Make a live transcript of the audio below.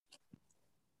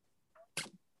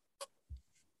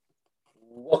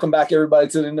Welcome back, everybody,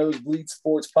 to the Nosebleed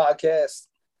Sports Podcast.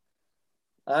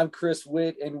 I'm Chris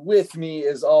Witt, and with me,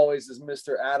 as always, is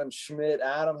Mr. Adam Schmidt.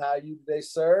 Adam, how are you today,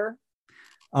 sir?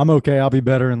 I'm okay. I'll be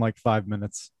better in like 5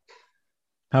 minutes.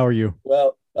 How are you?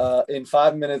 Well, in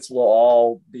 5 minutes, we'll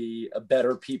all be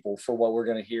better people for what we're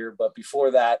going to hear. But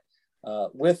before that,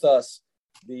 with us,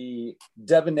 the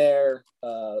Debonair,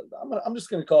 I'm just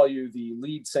going to call you the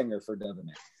lead singer for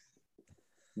Debonair.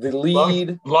 The lead,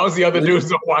 as long as the other dudes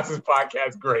don't watch this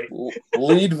podcast, great.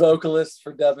 Lead vocalist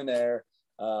for Debonair,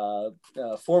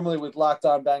 formerly with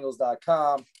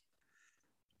LockedOnBengals.com.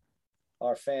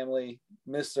 Our family,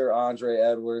 Mr. Andre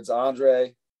Edwards.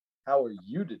 Andre, how are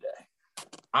you today?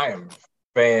 I am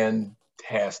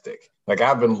fantastic. Like,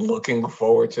 I've been looking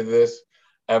forward to this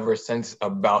ever since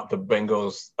about the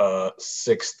Bengals'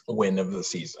 sixth win of the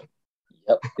season.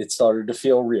 Yep, it started to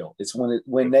feel real. It's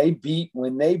when they beat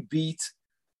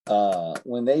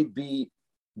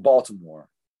Baltimore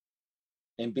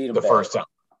and beat them the first time.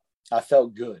 I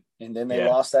felt good. And then they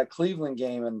lost that Cleveland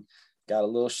game and got a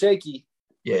little shaky.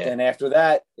 Yeah. But then after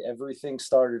that, everything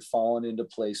started falling into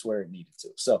place where it needed to.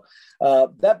 So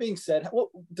that being said,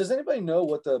 does anybody know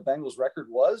what the Bengals record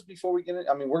was before we get in?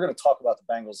 I mean, we're going to talk about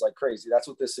the Bengals like crazy. That's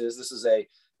what this is. This is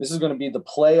going to be the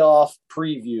playoff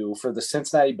preview for the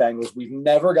Cincinnati Bengals. We've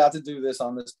never got to do this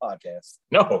on this podcast.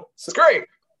 No, it's great.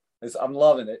 I'm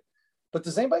loving it. But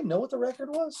does anybody know what the record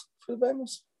was for the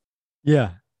Bengals?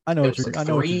 Yeah, I know what you're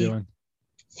doing.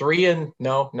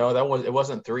 It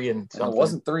wasn't 3 and something. It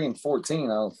wasn't 3 and 14, I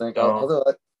don't think. No.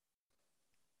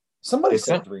 Somebody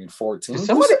said 3 and 14.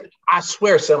 I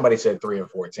swear somebody said 3 and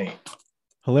 14.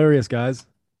 Hilarious, guys.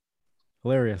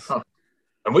 Hilarious. Huh.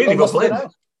 And we didn't go play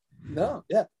that. No,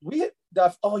 yeah.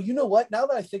 You know what? Now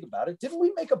that I think about it, didn't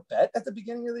we make a bet at the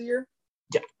beginning of the year?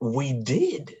 Yeah, we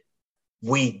did.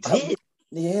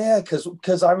 Yeah,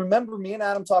 because I remember me and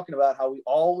Adam talking about how we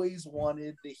always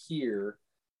wanted to hear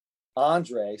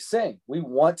Andre sing. We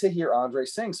want to hear Andre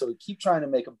sing, so we keep trying to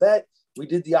make a bet. We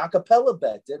did the acapella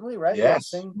bet, didn't we? Right?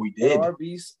 Yes, we did.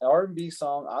 R&B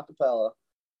song acapella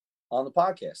on the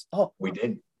podcast. Oh, we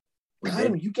did.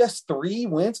 Adam, you guessed 3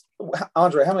 wins.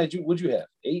 Andre, how many would you have?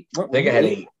 8? I think I had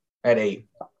 8.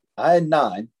 I had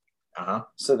 9. Uh-huh.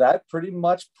 So that pretty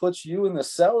much puts you in the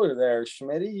cellar there,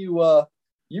 Schmitty.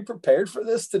 You prepared for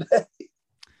this today?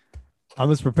 I'm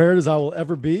as prepared as I will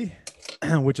ever be,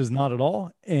 which is not at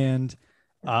all. And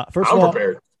first I'm of all,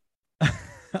 prepared.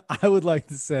 I would like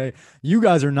to say you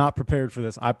guys are not prepared for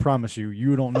this. I promise you.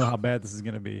 You don't know how bad this is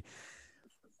going to be.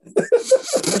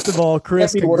 First of all,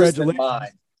 Chris,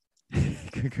 congratulations.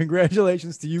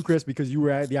 Congratulations to you, Chris, because you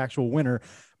were the actual winner.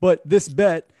 But this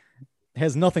bet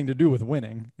has nothing to do with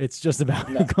winning. It's just about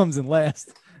who comes in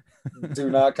last. Do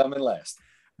not come in last.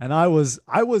 And I was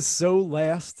so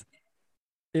last.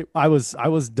 I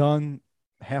was done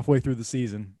halfway through the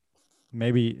season.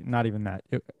 Maybe not even that.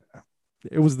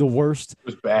 It was the worst. It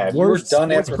was bad. Worst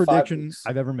done after prediction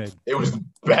I've ever made. It was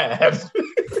bad.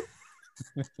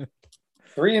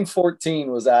 3 and 14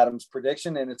 was Adam's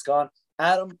prediction, and it's gone.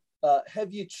 Adam,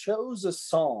 have you chose a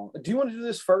song? Do you want to do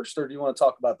this first, or do you want to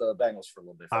talk about the Bengals for a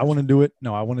little bit first? I want to do it.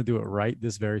 No, I want to do it right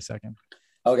this very second.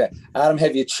 Okay. Adam,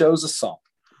 have you chose a song?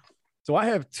 So I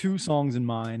have 2 songs in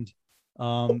mind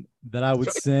that I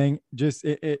would sing just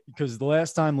because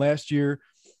last year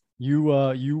you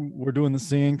were doing the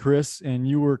singing, Chris, and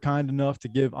you were kind enough to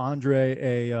give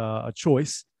Andre a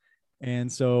choice.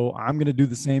 And so I'm going to do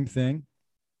the same thing.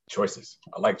 Choices.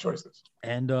 I like choices.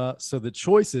 And so the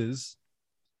choices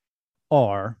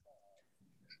are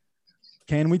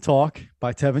Can We Talk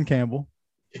by Tevin Campbell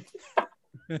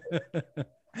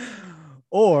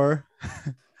or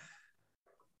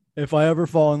If I Ever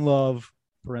Fall in Love,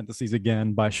 parentheses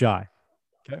again, by Shy.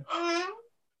 Okay.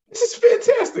 This is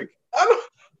fantastic. I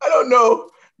don't know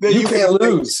that you can't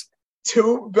lose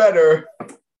 2 better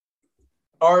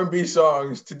R&B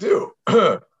songs to do. 2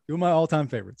 of my all-time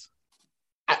favorites.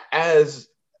 As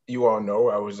you all know,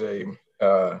 I was a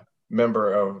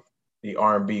member of the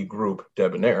R&B group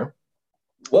Debonair.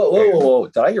 Whoa.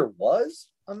 Did I hear was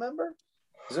a member?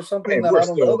 Is there something that I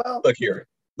don't know about? Look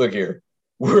here.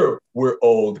 We're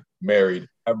old, married,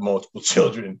 have multiple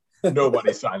children.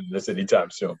 Nobody's signing this anytime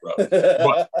soon, bro.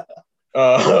 But,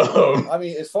 I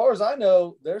mean, as far as I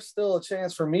know, there's still a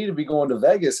chance for me to be going to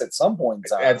Vegas at some point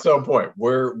in time. At some point,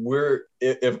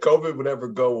 if COVID would ever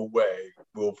go away,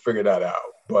 we'll figure that out.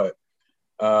 But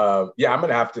I'm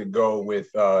gonna have to go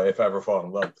with If I Ever Fall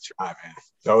in Love with Shy, man.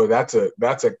 So that's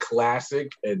a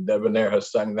classic, and Debonair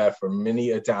has sung that for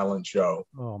many a talent show.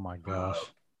 Oh my gosh.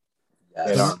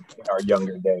 In our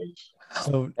younger days.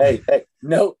 So hey,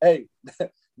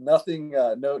 nothing,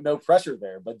 no pressure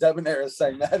there. But Debonair has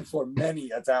sang that for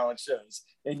many talent shows,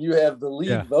 and you have the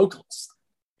lead vocalist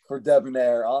for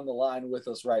Debonair on the line with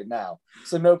us right now.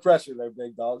 So no pressure there,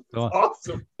 big dog.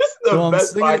 Awesome. This is the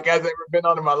best podcast I've ever been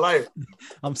on in my life.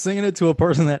 I'm singing it to a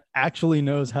person that actually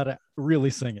knows how to really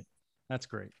sing it. That's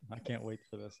great. I can't wait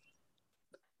for this.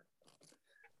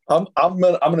 I'm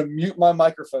gonna mute my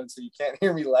microphone so you can't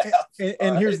hear me laugh.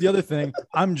 And here's the other thing.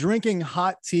 I'm drinking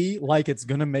hot tea like it's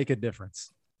gonna make a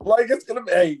difference. Like it's gonna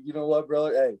be, hey, you know what,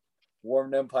 brother? Hey,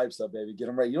 warm them pipes up, baby. Get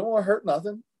them ready. You don't want to hurt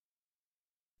nothing.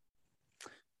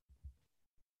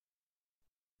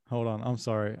 Hold on. I'm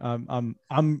sorry.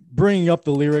 I'm bringing up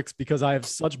the lyrics because I have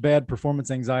such bad performance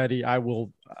anxiety.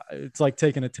 It's like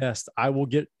taking a test. I will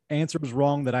get answers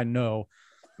wrong that I know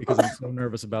because I'm so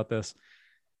nervous about this.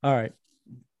 All right.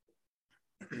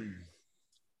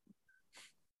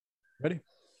 Ready?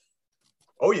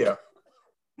 Oh, yeah.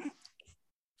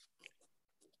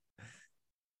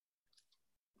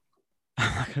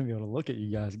 I'm not going to be able to look at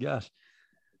you guys. Gosh.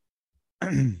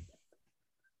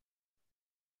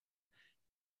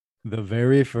 The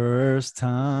very first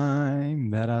time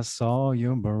that I saw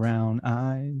your brown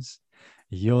eyes,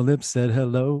 your lips said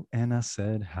hello and I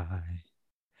said hi.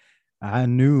 I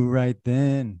knew right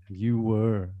then you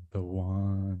were the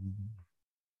one.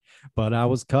 But I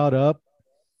was caught up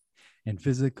in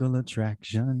physical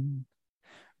attraction.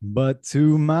 But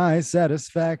to my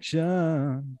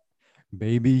satisfaction,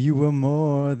 baby, you were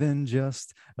more than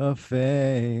just a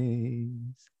phase.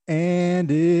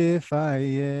 And if I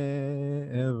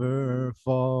ever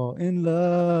fall in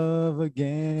love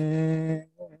again,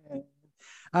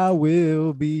 I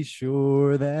will be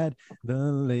sure that the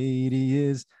lady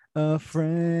is a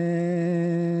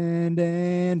friend.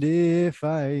 And if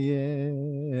I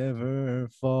ever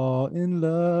fall in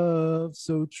love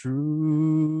so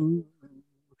true,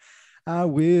 I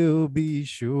will be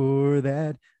sure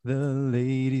that the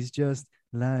lady's just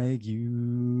like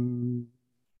you.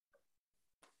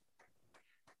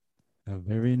 The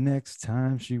very next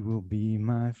time she will be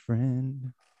my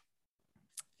friend.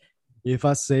 If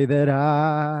I say that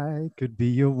I could be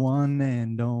your one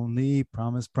and only,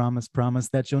 promise, promise, promise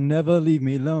that you'll never leave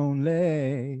me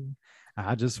lonely.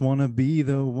 I just want to be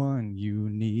the one you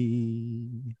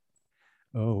need.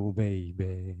 Oh,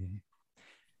 baby.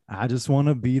 I just want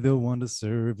to be the one to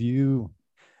serve you.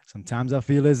 Sometimes I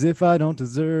feel as if I don't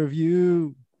deserve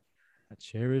you. I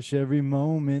cherish every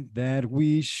moment that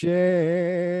we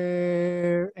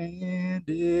share. And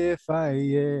if I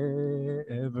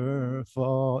ever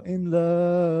fall in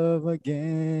love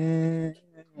again,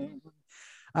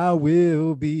 I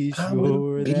will be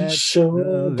sure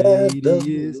that the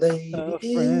lady is a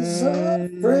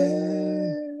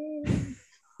friend.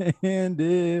 And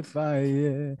if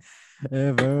I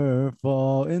ever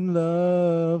fall in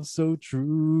love so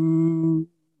true,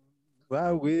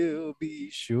 I will be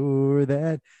sure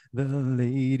that the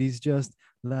lady's just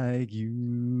like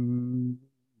you.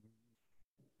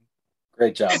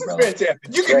 Great job, bro. Fantastic.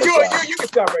 You can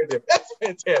stop right there. That's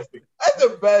fantastic. That's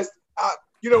the best.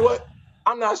 You know what?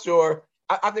 I'm not sure.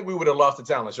 I think we would have lost the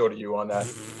talent show to you on that.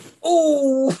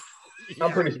 Oh, we'd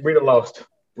have lost.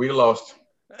 We'd have lost.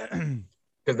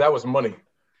 Because that was money.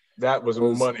 That was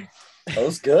money. That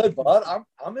was good, bud.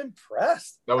 I'm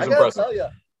impressed. That was impressive. I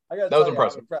gotta tell you,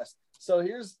 I'm impressed. So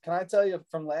can I tell you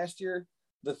from last year,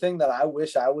 the thing that I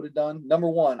wish I would have done? Number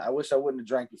one, I wish I wouldn't have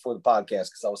drank before the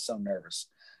podcast because I was so nervous.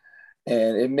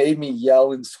 And it made me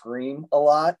yell and scream a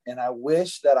lot. And I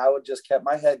wish that I would just kept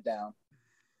my head down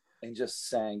and just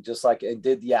sang, just like it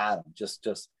did the Adam. Just,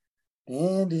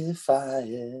 and if I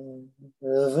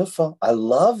ever fall. I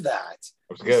love that.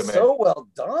 It was good, man. So well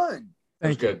done.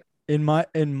 Thank you. In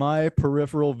my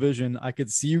peripheral vision, I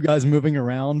could see you guys moving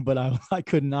around, but I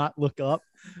could not look up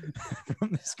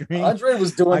from the screen. Andre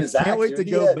was doing his act. I can't wait to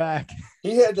go back.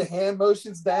 He had the hand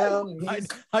motions down. And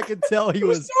I could tell he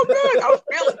was so good. I was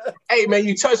feeling it. Hey, man,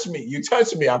 you touched me.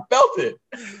 I felt it.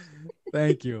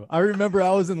 Thank you. I remember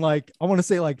I was in I want to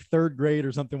say third grade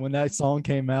or something when that song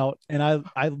came out, and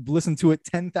I listened to it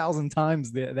 10,000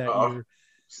 times that year.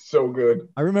 So good.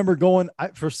 I remember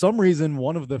for some reason,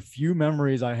 one of the few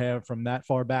memories I have from that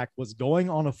far back was going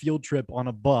on a field trip on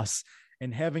a bus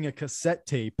and having a cassette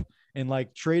tape and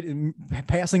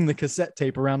passing the cassette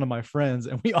tape around to my friends.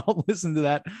 And we all listened to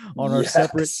that on our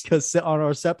separate cassette, on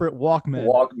our separate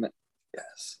Walkman.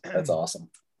 Yes. That's awesome.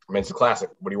 I mean, it's a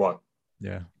classic. What do you want?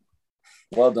 Yeah.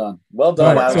 Well done. Well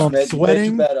done. Right, so I'm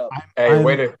sweating.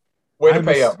 Way to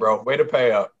pay up, bro. Way to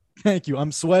pay up. Thank you.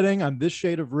 I'm sweating. I'm this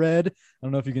shade of red. I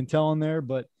don't know if you can tell on there,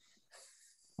 but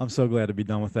I'm so glad to be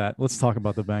done with that. Let's talk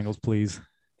about the Bengals, please.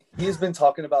 He has been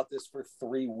talking about this for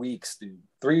 3 weeks, dude.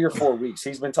 3 or 4 weeks.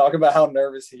 He's been talking about how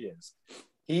nervous he is.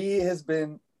 It's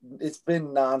been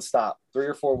nonstop. 3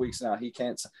 or 4 weeks now. He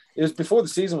can't. It was before the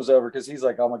season was over because he's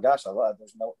like, oh my gosh, I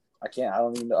can't. I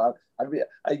don't even know.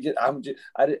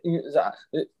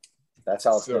 That's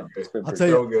how it's been. It's been I'll tell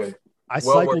you, good. I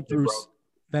cycled through.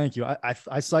 Thank you.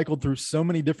 I cycled through so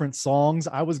many different songs.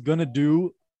 I was gonna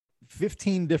do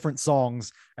 15 different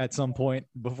songs at some point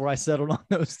before I settled on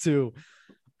those two.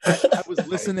 I was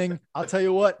listening. I'll tell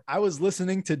you what. I was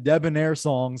listening to Debonair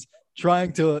songs,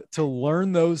 trying to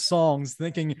learn those songs,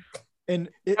 thinking, and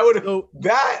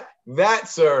that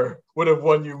sir would have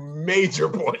won you major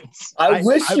points. I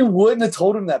wish you wouldn't have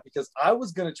told him that, because I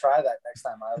was gonna try that next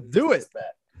time. Do it.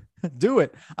 Do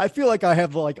it. I feel like I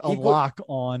have like a lock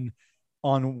on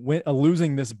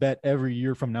losing this bet every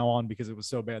year from now on because it was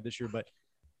so bad this year. But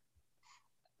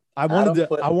I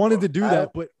wanted to do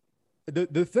that. But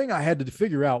the thing I had to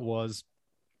figure out was,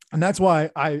 and that's why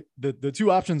the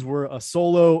two options were a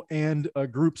solo and a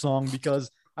group song, because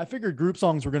I figured group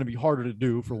songs were going to be harder to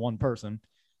do for one person.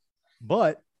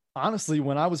 But honestly,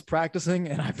 when I was practicing,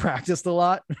 and I practiced a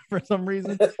lot for some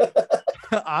reason,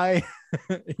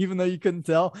 even though you couldn't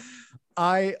tell,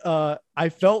 I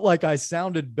felt like I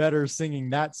sounded better singing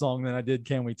that song than I did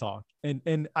Can We Talk.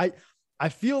 And I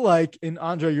feel like, and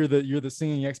Andre, you're the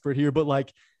singing expert here, but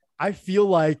like, I feel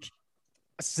like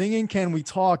singing Can We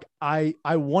Talk, I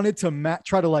wanted to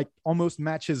try to like almost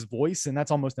match his voice, and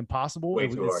that's almost impossible.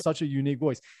 It's such a unique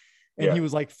voice. And he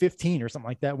was like 15 or something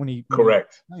like that when he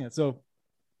so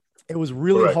it was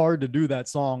really hard to do that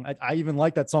song. I even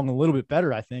like that song a little bit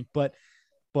better, I think, but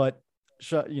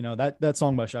you know, that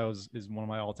song by Shai is one of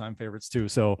my all-time favorites too.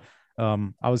 So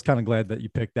I was kind of glad that you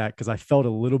picked that, because I felt a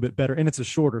little bit better, and it's a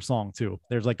shorter song too.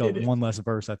 There's like one less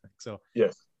verse, I think. So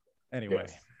anyway,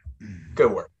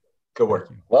 good work.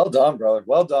 Well done, brother.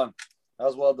 Well done. That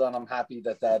was well done. I'm happy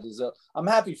I'm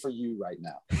happy for you right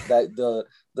now, that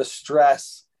the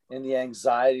stress and the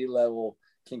anxiety level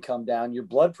can come down. Your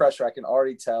blood pressure, I can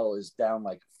already tell, is down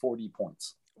like 40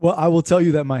 points. Well, I will tell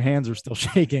you that my hands are still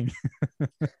shaking.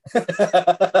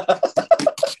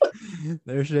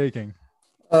 They're shaking.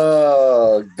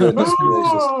 Oh, goodness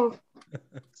gracious.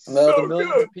 No,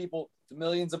 the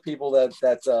millions of people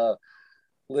that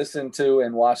listen to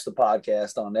and watch the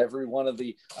podcast on every one of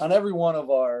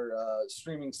our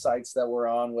streaming sites that we're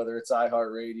on, whether it's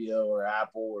iHeartRadio or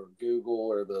Apple or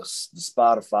Google or the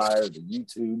Spotify or the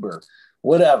YouTube or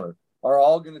whatever, are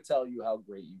all going to tell you how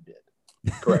great you did.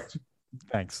 Correct.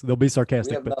 Thanks. They'll be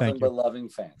sarcastic, but thank you. But loving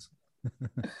fans.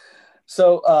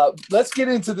 So let's get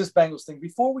into this Bengals thing.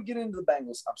 Before we get into the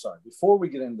Bengals,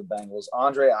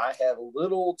 Andre, I have a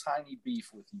little tiny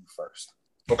beef with you first.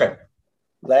 Okay.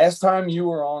 Last time you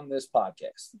were on this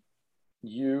podcast,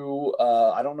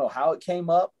 I don't know how it came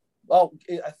up. Oh,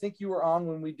 I think you were on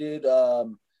when we did, I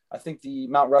think the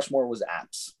Mount Rushmore was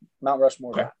apps. Mount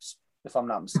Rushmore apps, if I'm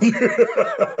not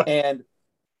mistaken.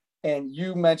 And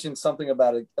you mentioned something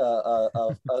about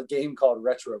a game called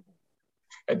Retro Bowl.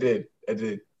 I did.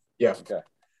 Yeah. Okay.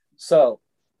 So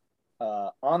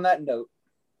on that note,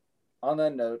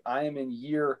 I am in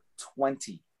year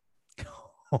 20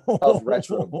 of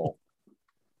Retro Bowl.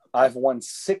 I've won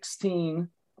 16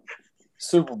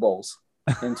 Super Bowls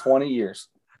in 20 years.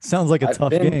 Sounds like a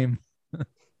tough game.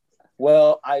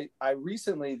 Well, I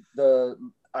recently had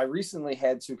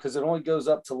to, because it only goes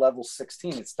up to level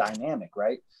 16. It's dynamic,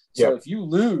 right? So if you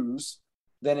lose,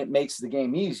 then it makes the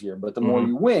game easier. But the more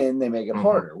you win, they make it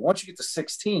harder. Once you get to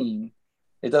 16,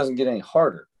 it doesn't get any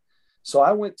harder. So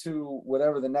I went to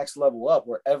whatever the next level up,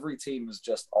 where every team is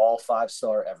just all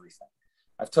 5-star everything.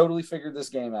 I've totally figured this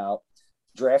game out.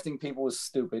 Drafting people is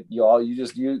stupid. You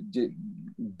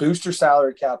boost your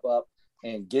salary cap up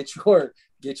and get your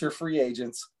free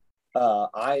agents.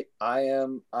 I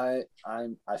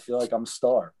feel like I'm a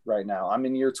star right now. I'm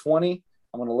in year 20.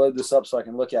 I'm going to load this up so I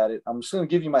can look at it. I'm just going to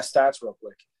give you my stats real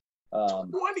quick.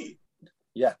 20.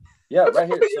 Yeah, right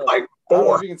here. So, like 4. I don't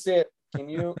know if you can see it. Can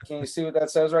you see what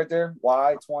that says right there?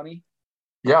 Y20.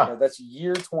 Yeah, that's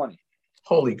year 20.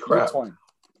 Holy crap! Year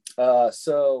 20.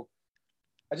 So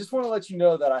I just want to let you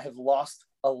know that I have lost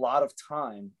a lot of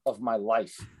time of my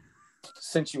life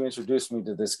since you introduced me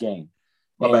to this game.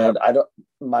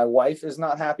 My wife is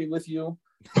not happy with you.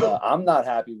 I'm not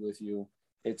happy with you.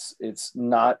 It just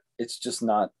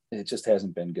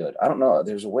hasn't been good. I don't know.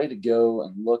 There's a way to go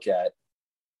and look at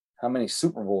how many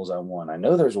Super Bowls I won. I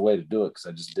know there's a way to do it because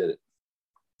I just did it.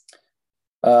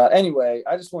 Anyway,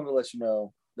 I just wanted to let you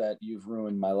know that you've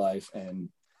ruined my life, and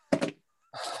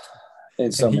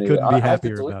in so many ways. I'm going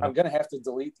to have to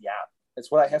delete the app.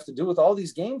 It's what I have to do with all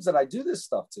these games that I do this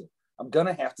stuff to. I'm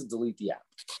gonna have to delete the app.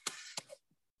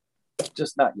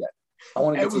 Just not yet. I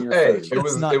want to get to your It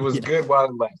 30. was good while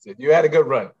it lasted. You had a good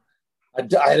run. I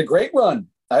had a great run.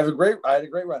 I had a great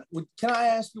run. Can I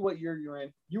ask you what year you're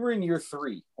in? You were in year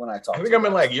 3 when I talked. I think I'm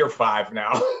in like year 5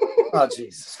 now. Oh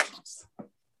Jesus.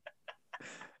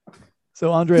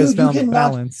 So Andre has found the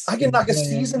balance. I can knock a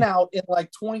season out in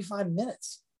like 25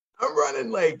 minutes. I'm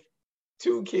running like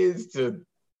 2 kids to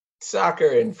soccer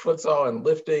and futsal and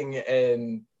lifting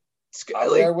and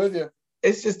I'm there with you.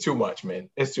 It's just too much, man.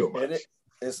 It's too much.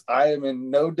 I am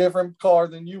in no different car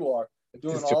than you are,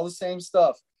 doing all the same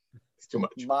stuff. It's too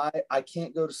much. I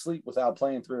can't go to sleep without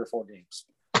playing 3 or 4 games.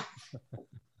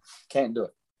 Can't do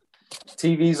it.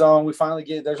 TV's on. We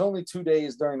finally there's only 2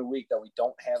 days during the week that we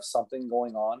don't have something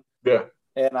going on. Yeah.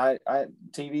 And I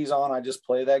TV's on. I just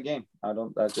play that game. I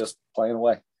just playing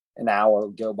away. An hour will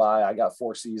go by. I got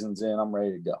 4 seasons in. I'm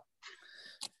ready to go.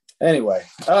 Anyway,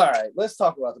 all right. Let's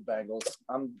talk about the Bengals.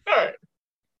 I'm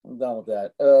done with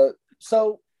that.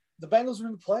 So the Bengals are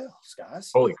in the playoffs,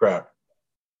 guys. Holy crap!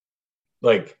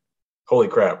 Holy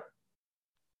crap!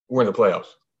 We're in the playoffs.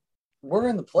 We're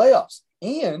in the playoffs,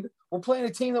 and we're playing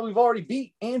a team that we've already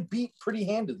beat pretty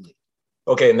handedly.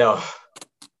 Okay, now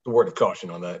the word of caution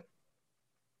on that.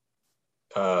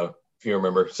 If you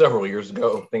remember, several years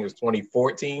ago, I think it was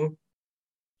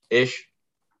 2014-ish,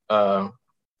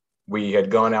 we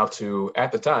had gone out to,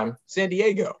 at the time, San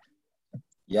Diego.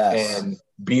 Yes. And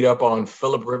beat up on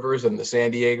Phillip Rivers and the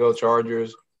San Diego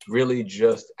Chargers, really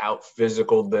just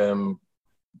out-physical them,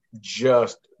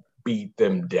 just beat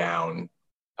them down.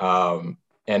 And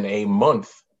a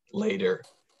month later,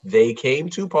 they came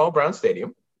to Paul Brown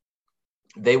Stadium.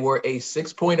 They were a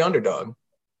 6-point underdog.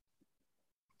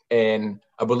 And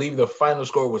I believe the final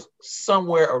score was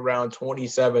somewhere around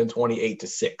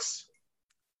 27-28-6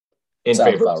 in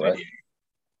favor of San Diego.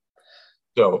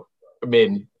 So, I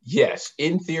mean, yes,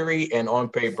 in theory and on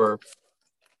paper,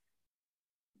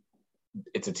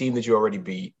 it's a team that you already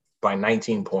beat by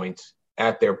 19 points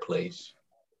at their place,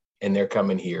 and they're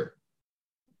coming here.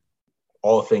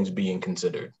 All things being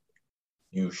considered,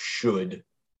 you should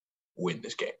win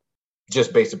this game,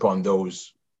 just based upon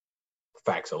those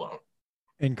facts alone.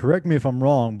 And correct me if I'm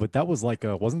wrong, but that was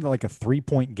wasn't it like a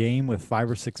 3-point game with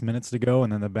 5 or 6 minutes to go,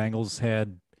 and then the Bengals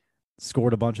had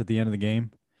scored a bunch at the end of the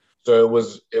game? So it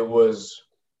was,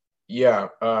 yeah.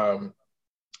 The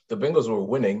Bengals were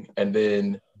winning, and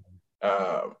then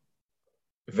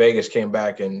Vegas came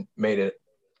back and made it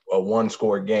a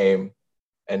 1-score game.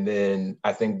 And then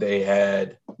I think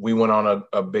we went on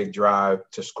a big drive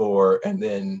to score. And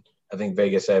then I think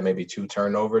Vegas had maybe 2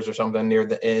 turnovers or something near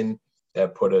the end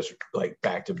that put us like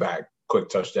back-to-back quick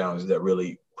touchdowns that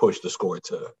really pushed the score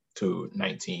to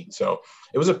 19. So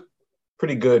it was a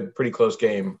pretty close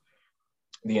game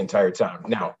the entire time.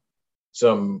 Now,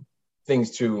 some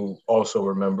things to also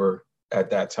remember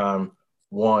at that time.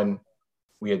 One,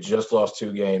 we had just lost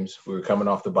 2 games. We were coming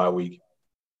off the bye week.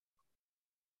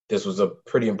 This was a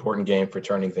pretty important game for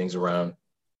turning things around.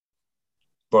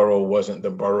 Burrow wasn't the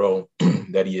Burrow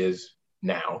that he is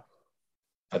now.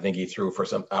 I think he threw for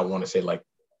I want to say like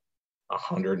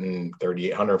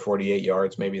 148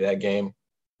 yards maybe that game.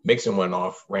 Mixon went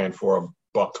off, ran for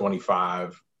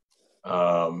 $125,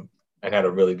 and had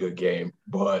a really good game.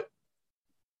 But,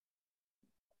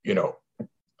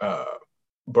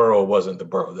 Burrow wasn't the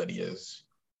Burrow that he is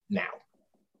now.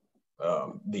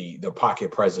 The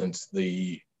pocket presence,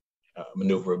 the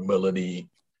maneuverability,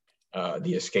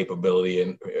 the escapability,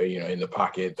 and in the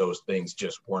pocket, those things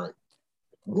just weren't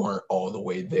all the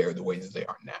way there the way that they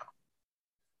are now.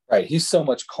 Right, he's so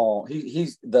much calm.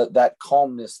 He's that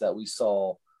calmness that we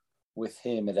saw with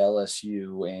him at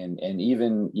LSU, and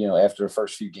even after the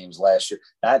first few games last year,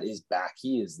 that is back.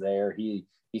 He is there. He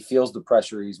feels the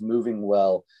pressure. He's moving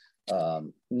well.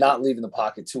 Not leaving the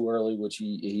pocket too early, which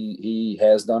he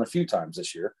has done a few times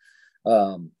this year.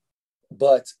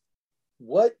 But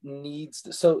what needs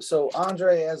to, so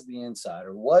Andre, as the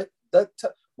insider, what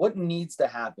needs to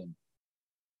happen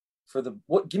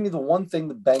give me the one thing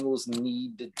the Bengals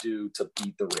need to do to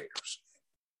beat the Raiders?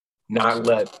 Not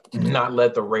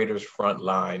let the Raiders front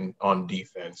line on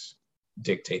defense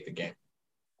dictate the game.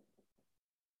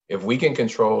 If we can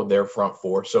control their front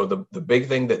four, so the big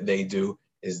thing that they do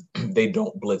is they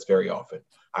don't blitz very often.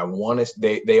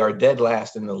 They are dead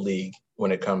last in the league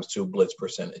when it comes to blitz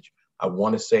percentage. I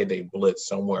want to say they blitz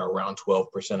somewhere around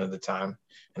 12% of the time.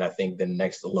 And I think the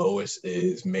next lowest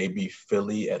is maybe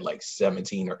Philly at like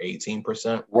 17 or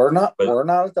 18%. We're not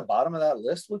at the bottom of that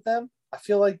list with them. I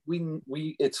feel like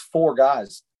it's 4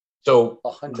 guys. So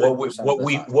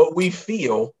what we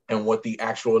feel and what the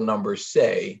actual numbers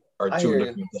say are 2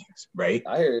 different things, right?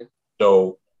 I hear you.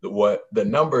 So what the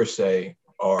numbers say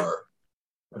are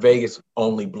Vegas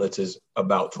only blitzes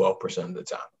about 12% of the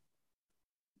time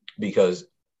because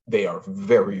they are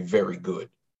very, very good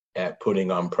at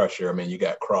putting on pressure. I mean, you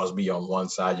got Crosby on one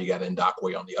side, you got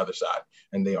Ndakwe on the other side,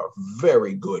 and they are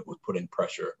very good with putting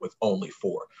pressure with only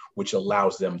 4, which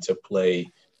allows them to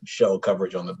play shell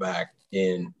coverage on the back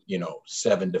in,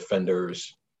 7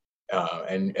 defenders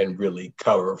and really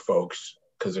cover folks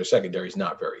because their secondary is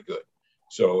not very good.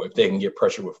 So if they can get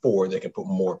pressure with 4, they can put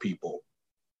more people,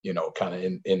 kind of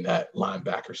in that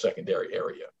linebacker secondary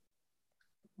area.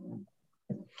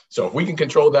 So if we can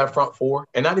control that front 4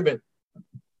 and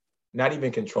not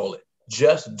even control it,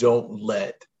 just don't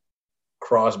let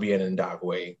Crosby and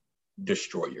Ndakwe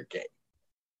destroy your game.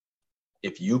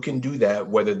 If you can do that,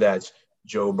 whether that's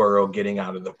Joe Burrow getting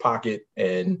out of the pocket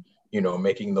and,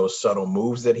 making those subtle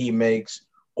moves that he makes,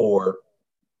 or,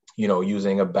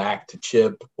 using a back to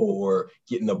chip, or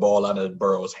getting the ball out of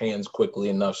Burrow's hands quickly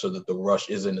enough so that the rush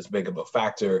isn't as big of a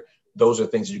factor, those are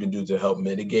things you can do to help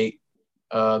mitigate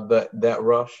that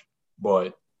rush.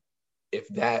 But if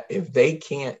they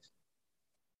can't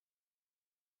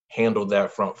handle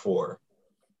that front 4,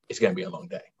 it's going to be a long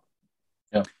day.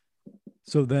 Yeah.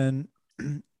 So then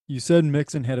you said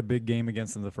Mixon had a big game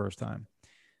against them the first time.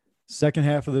 Second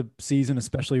half of the season,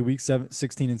 especially week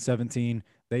 16 and 17,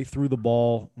 they threw the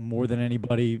ball more than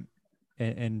anybody,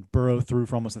 and Burrow threw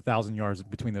for almost 1,000 yards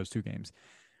between those 2 games.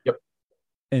 Yep.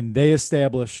 And they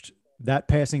established that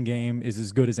passing game is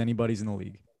as good as anybody's in the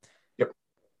league. Yep.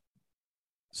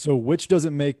 So which does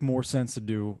it make more sense to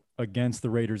do against the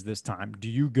Raiders this time? Do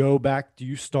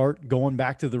you start going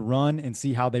back to the run and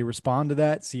see how they respond to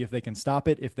that, see if they can stop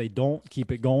it? If they don't,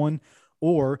 keep it going.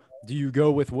 Or do you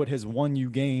go with what has won you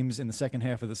games in the second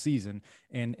half of the season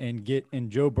and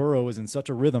Joe Burrow is in such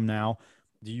a rhythm now?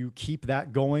 Do you keep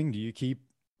that going? Do you keep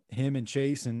him and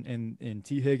Chase and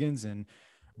T. Higgins and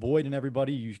Boyd and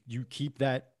everybody? You keep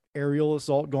that aerial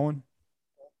assault going?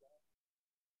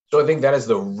 So I think that is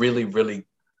the really, really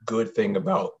good thing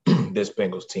about this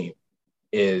Bengals team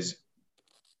is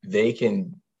they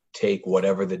can take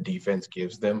whatever the defense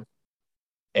gives them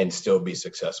and still be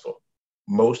successful.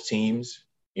 Most teams,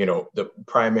 the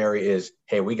primary is,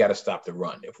 hey, we got to stop the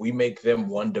run. If we make them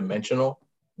one-dimensional,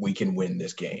 we can win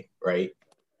this game, right?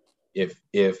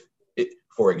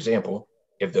 For example,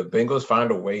 if the Bengals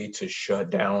find a way to shut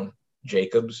down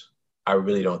Jacobs, I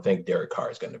really don't think Derek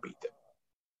Carr is going to beat them.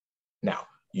 Now,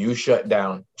 you shut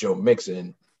down Joe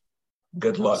Mixon,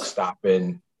 good luck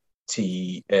stopping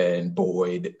T and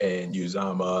Boyd and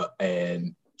Uzama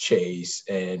and Chase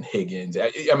and Higgins.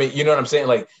 I mean, you know what I'm saying?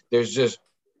 Like, there's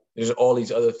all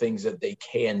these other things that they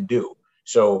can do.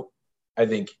 So I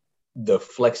think the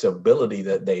flexibility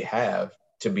that they have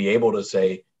to be able to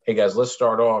say, hey, guys, let's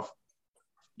start off,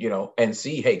 and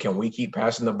see, hey, can we keep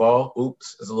passing the ball?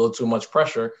 Oops, there's a little too much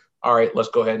pressure. All right, let's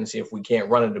go ahead and see if we can't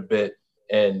run it a bit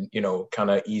and, kind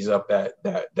of ease up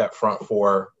that front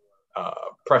 4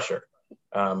 pressure.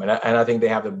 And I think they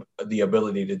have the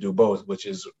ability to do both, which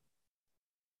is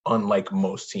unlike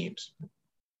most teams.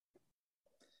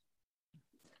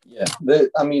 Yeah,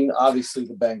 obviously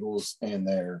the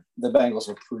Bengals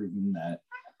have proven that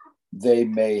they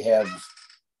may have,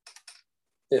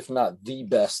 if not the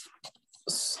best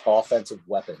offensive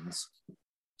weapons.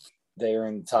 They are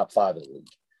in the top 5 of the league.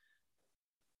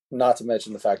 Not to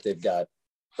mention the fact they've got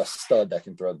a stud that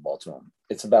can throw the ball to him.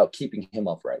 It's about keeping him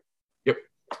upright. Yep.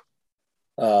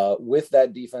 With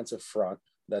that defensive front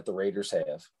that the Raiders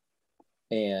have,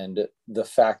 and the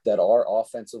fact that our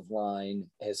offensive line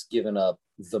has given up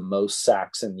the most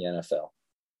sacks in the NFL.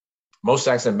 Most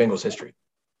sacks in Bengals history.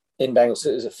 In Bengals,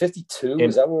 is it 52?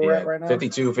 Is that where we're at right now?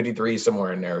 52, 53,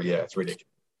 somewhere in there. Yeah, it's ridiculous.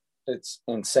 It's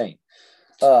insane.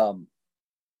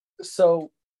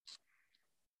 So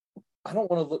I don't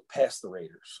want to look past the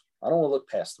Raiders.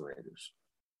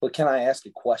 But can I ask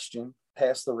a question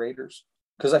past the Raiders?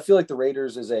 Because I feel like the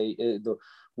Raiders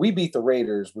we beat the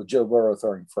Raiders with Joe Burrow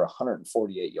throwing for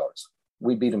 148 yards.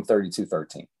 We beat them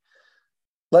 32-13.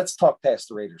 Let's talk past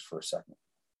the Raiders for a second.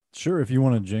 Sure, if you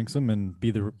want to jinx them and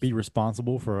be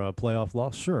responsible for a playoff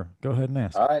loss, sure, go ahead and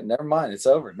ask. All right, never mind. It's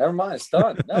over. Never mind. It's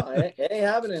done. No, it ain't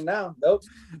happening now. Nope.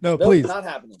 No, please. Not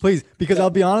happening. Please, because I'll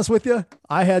be honest with you,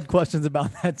 I had questions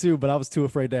about that too, but I was too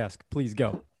afraid to ask. Please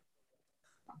go.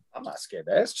 I'm not scared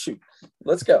to ask. Shoot,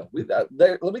 let's go.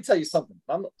 Let me tell you something.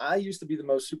 I used to be the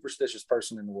most superstitious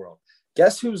person in the world.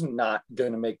 Guess who's not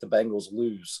going to make the Bengals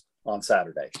lose on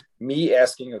Saturday? Me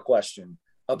asking a question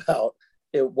about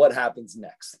what happens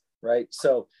next, right?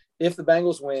 So if the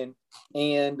Bengals win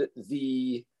and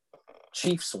the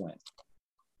Chiefs win,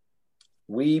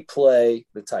 we play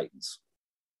the Titans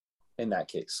in that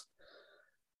case.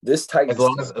 This Titans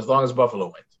as long as Buffalo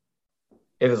wins.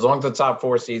 As long as the top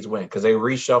 4 seeds win, because they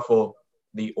reshuffle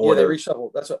the order. Yeah, they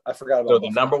reshuffle. That's what I forgot about. So the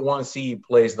number 1 seed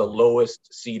plays the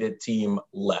lowest seeded team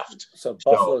left. So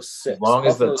Buffalo's 6. As long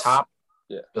as the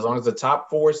top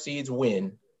 4 seeds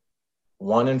win,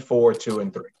 1 and 4, 2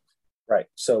 and 3. Right.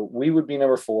 So we would be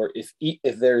number 4.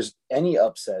 If there's any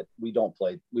upset, we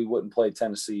wouldn't play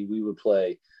Tennessee. We would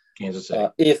play Kansas City.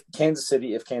 If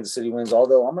Kansas City wins.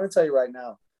 Although I'm going to tell you right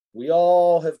now, we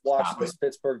all have watched this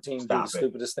Pittsburgh team do the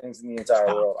stupidest things in the entire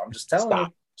world. I'm just telling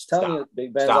you,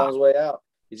 Big Ben's on his way out.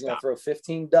 He's going to throw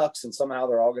 15 ducks, and somehow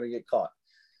they're all going to get caught.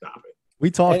 Stop it.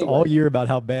 We talked all year about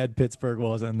how bad Pittsburgh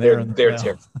was, and they're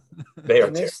terrible.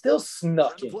 They still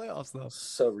snuck in playoffs, though.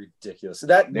 So ridiculous.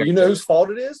 Whose fault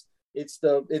it is? It's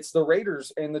the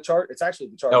Raiders and the Chargers. It's actually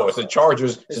the Chargers. No, it's the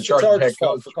Chargers. It's the Chargers head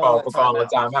coach for calling the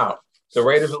timeout. The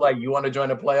Raiders are like, "You want to join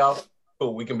the playoffs?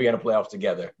 Cool, we can be in the playoffs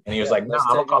together." And he was like, "No,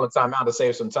 I'm gonna call a timeout to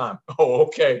save some time." Oh,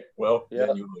 okay. Well,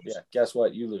 then you lose. Yeah. Guess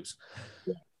what? You lose.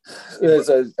 Yeah.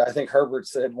 I think Herbert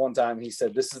said one time. He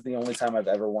said, "This is the only time I've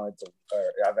never wanted to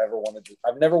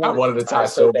tie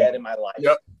so bad in my life."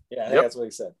 Yep. Yeah, I think that's what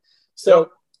he said.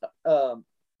 So,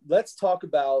 let's talk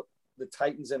about the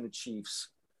Titans and the Chiefs.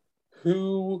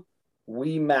 Who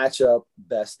we match up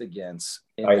best against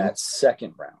in that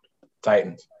second round?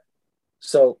 Titans.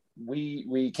 So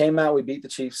we came out, we beat the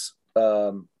Chiefs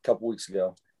a couple weeks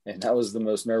ago, and that was the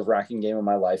most nerve-wracking game of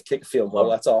my life. Kick a field goal,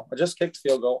 that's all. I just kicked a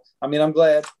field goal. I mean, I'm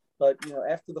glad, but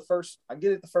after I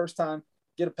get it the first time,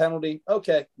 get a penalty.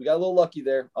 Okay, we got a little lucky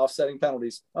there, offsetting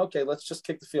penalties. Okay, let's just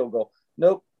kick the field goal.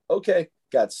 Nope. Okay,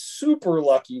 got super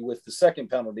lucky with the second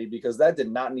penalty because that did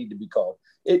not need to be called.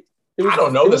 I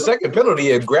don't know. The second penalty,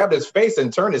 it grabbed his face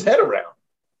and turned his head around.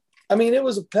 I mean, it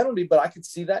was a penalty, but I could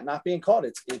see that not being caught.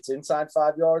 It's inside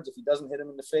 5 yards. If he doesn't hit him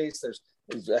in the face,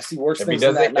 I see worse things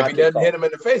than that. If he doesn't hit him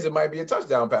in the face, it might be a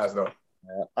touchdown pass, though.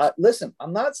 Listen,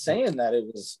 I'm not saying that it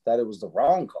was the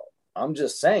wrong call. I'm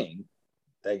just saying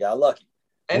they got lucky.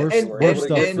 And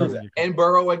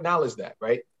Burrow acknowledged that,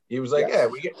 right? He was like, "Yeah,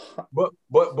 we get."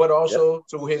 But also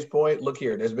to his point, look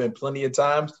here. There's been plenty of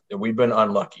times that we've been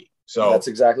unlucky. So that's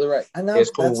exactly right. And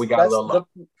it's cool. We got a little luck.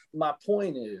 My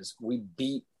point is, we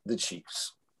beat the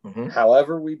Chiefs. Mm-hmm.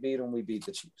 However we beat them, we beat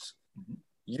the Chiefs. Mm-hmm.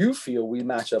 You feel we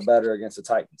match up better against the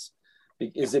Titans.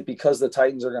 Is it because the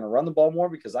Titans are going to run the ball more?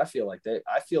 Because I feel like a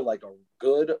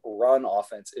good run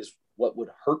offense is what would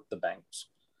hurt the Bengals.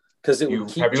 Because it would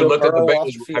keep Have you looked at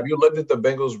the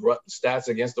Bengals stats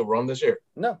against the run this year?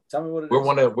 No, tell me what it is.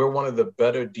 We're one of the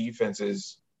better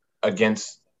defenses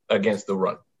against the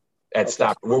run.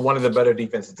 We're one of the better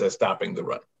defenses at stopping the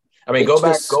run. I mean, go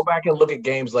back and look at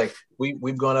games like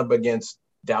we've gone up against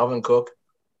Dalvin Cook.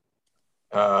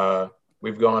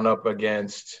 We've gone up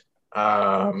against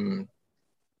let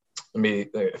me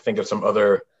think of some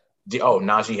other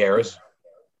Najee Harris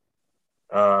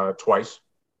twice.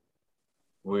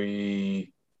 The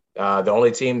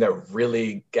only team that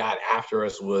really got after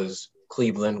us was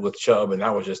Cleveland with Chubb, and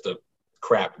that was just a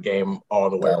crap game all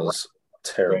the way around. Was a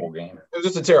terrible game. It was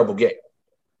just a terrible game.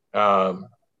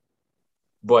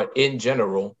 But in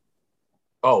general,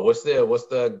 what's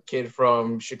the kid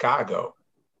from Chicago?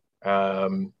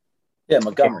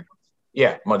 Montgomery.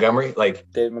 Yeah, Montgomery.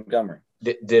 Like David Montgomery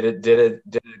did a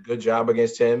good job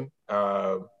against him.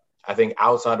 I think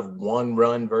outside of one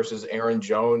run versus Aaron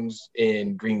Jones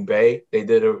in Green Bay, they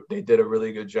did a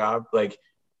really good job. Like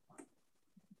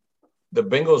the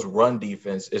Bengals' run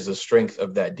defense is the strength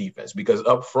of that defense because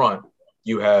up front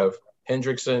you have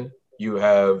Hendrickson, you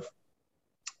have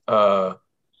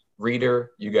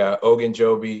Reader, you got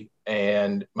Ogunjobi,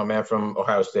 and my man from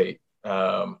Ohio State,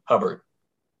 Hubbard.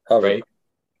 Right?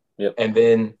 Yep. And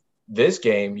then this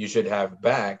game, you should have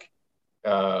back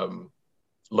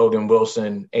Logan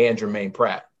Wilson and Jermaine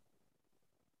Pratt.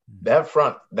 That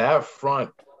front,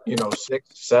 6,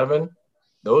 7,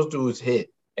 those dudes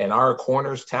hit, and our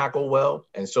corners tackle well,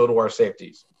 and so do our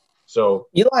safeties. So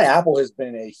Eli Apple has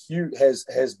been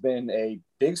a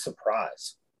big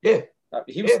surprise. Yeah.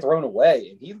 He was thrown away,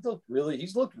 and he's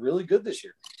looked really good this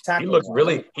year. He looked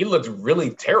really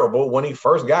terrible when he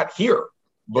first got here,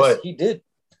 but yes, he did.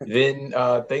 Then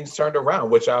things turned around,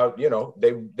 which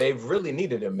they've really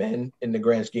needed him in the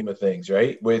grand scheme of things,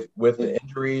 right? With the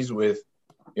injuries, with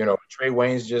Trey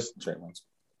Wayne's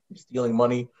stealing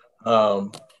money,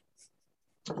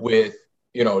 with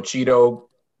Cheeto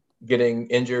getting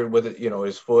injured with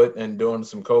his foot and doing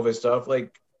some COVID stuff,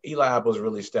 like. Eli Apple's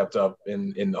really stepped up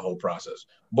in the whole process.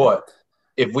 But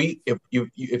if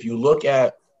you look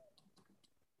at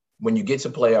when you get to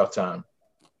playoff time,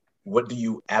 what do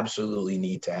you absolutely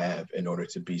need to have in order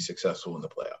to be successful in the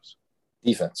playoffs?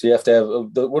 Defense. You have to have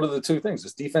what are the two things?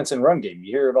 It's defense and run game.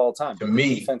 You hear it all the time. To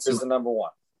me, defense is the number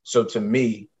one. So to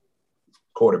me,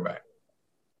 quarterback.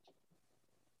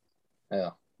 Yeah.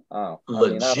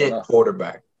 Legit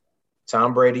quarterback.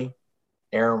 Tom Brady,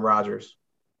 Aaron Rodgers,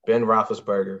 Ben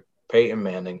Roethlisberger, Peyton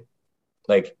Manning.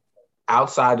 Like,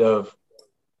 outside of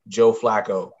Joe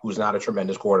Flacco, who's not a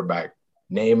tremendous quarterback,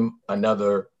 name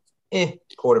another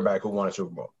quarterback who won a Super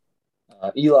Bowl.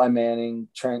 Eli Manning,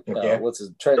 Trent. Trent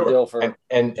Dilfer.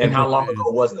 And how long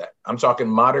ago was that? I'm talking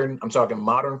modern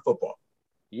football.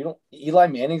 Eli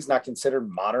Manning's not considered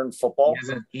modern football.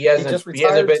 He just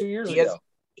retired 2 years ago.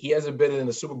 He hasn't been in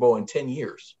the Super Bowl in 10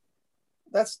 years.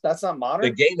 That's not modern.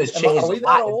 The game has changed a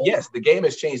lot. Yes, the game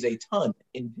has changed a ton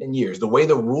in 10 years. The way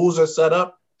the rules are set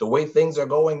up, the way things are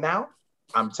going now,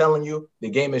 I'm telling you, the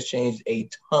game has changed a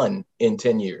ton in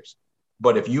 10 years.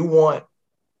 But if you want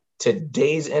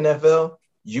today's NFL,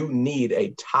 you need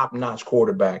a top-notch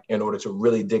quarterback in order to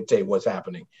really dictate what's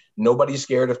happening. Nobody's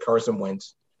scared of Carson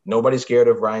Wentz. Nobody's scared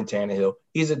of Ryan Tannehill.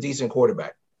 He's a decent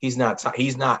quarterback. He's not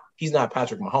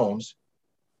Patrick Mahomes.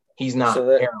 He's not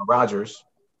Aaron Rodgers.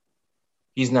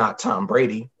 He's not Tom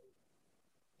Brady.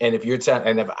 And if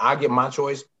I get my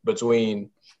choice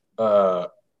between Burrow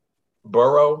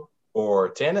or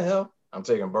Tannehill, I'm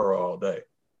taking Burrow all day.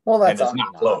 Well, that's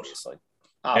not close. Obviously.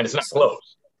 And it's not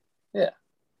close. Yeah.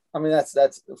 I mean,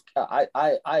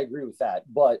 I agree with that.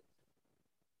 But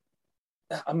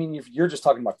I mean, if you're just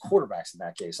talking about quarterbacks in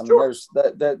that case, I mean, there's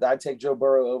that I'd take Joe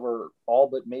Burrow over all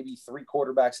but maybe 3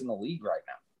 quarterbacks in the league right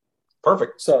now.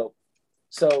 Perfect. So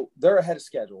they're ahead of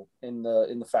schedule in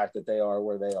the fact that they are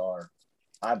where they are,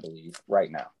 I believe, right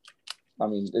now. I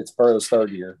mean, it's Burrow's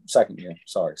second year.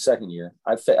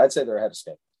 I'd say they're ahead of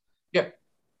schedule. Yeah.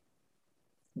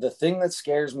 The thing that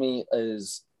scares me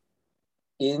is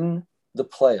in the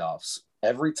playoffs,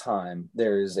 every time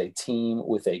there is a team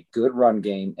with a good run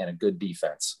game and a good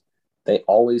defense, they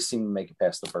always seem to make it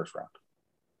past the first round.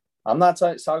 I'm not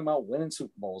talking about winning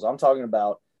Super Bowls. I'm talking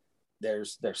about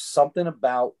there's something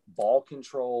about ball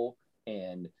control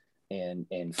and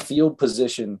field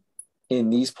position in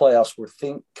these playoffs where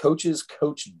coaches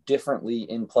coach differently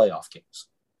in playoff games.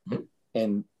 Mm-hmm.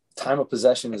 And time of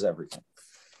possession is everything.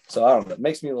 So I don't know. It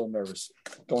makes me a little nervous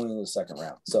going into the second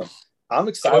round. So I'm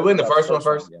excited. Can we win the first one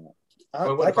first?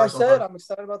 Like I said, I'm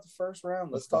excited about the first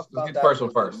round. Let's talk about that first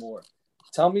one first. More.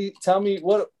 Tell me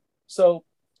what. So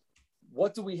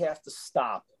what do we have to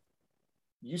stop?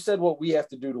 You said what we have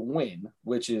to do to win,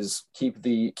 which is keep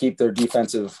their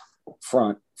defensive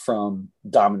front from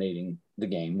dominating the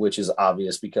game, which is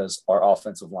obvious because our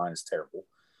offensive line is terrible.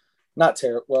 Not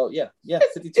terrible. Well, yeah,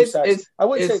 52 sacks. I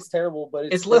wouldn't say it's terrible,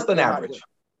 but it's less than average.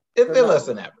 They're less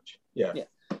than average. Yeah.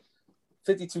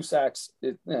 52 sacks.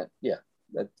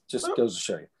 That just goes to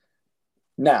show you.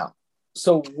 Now,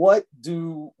 so what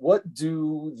do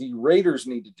the Raiders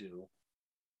need to do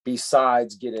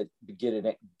besides get at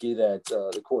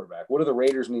the quarterback? What do the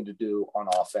Raiders need to do on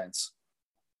offense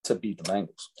to beat the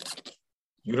Bengals?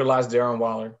 Utilize Darren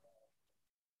Waller.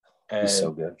 And he's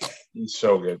so good. He's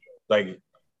so good. Like,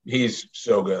 he's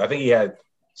so good. I think he had,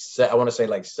 I want to say,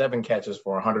 like 7 catches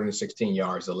for 116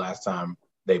 yards the last time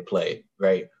they played,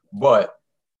 right? But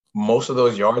most of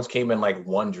those yards came in like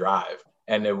one drive,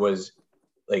 and it was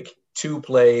like 2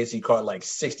 plays. He caught like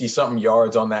 60-something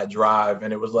yards on that drive,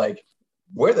 and it was like,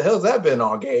 where the hell's that been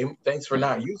all game? Thanks for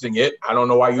not using it. I don't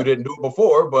know why you didn't do it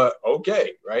before, but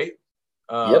okay, right?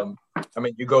 Yep. I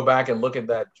mean, you go back and look at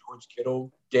that George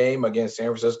Kittle game against San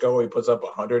Francisco. He puts up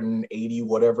 180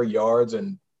 whatever yards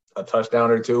and a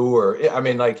touchdown or 2. Or I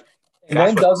mean, like, and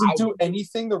then doesn't do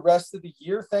anything the rest of the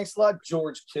year. Thanks a lot,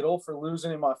 George Kittle, for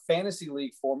losing in my fantasy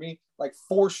league for me. Like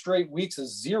 4 straight weeks of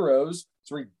zeros.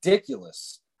 It's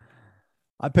ridiculous.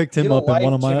 I picked him up in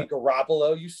one of my Jimmy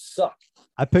Garoppolo. You suck.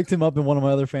 I picked him up in one of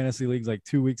my other fantasy leagues like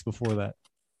 2 weeks before that.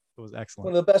 It was excellent.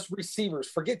 One of the best receivers.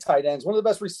 Forget tight ends. One of the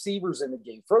best receivers in the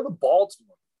game. Throw the ball to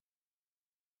him.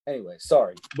 Anyway,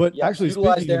 sorry. But actually,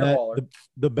 speaking of that,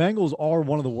 the Bengals are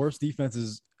one of the worst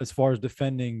defenses as far as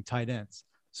defending tight ends.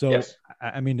 So, yes.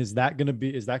 I mean, are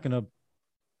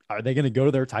they going to go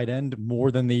to their tight end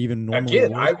more than they even normally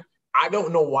would? I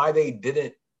don't know why they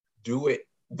didn't do it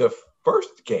the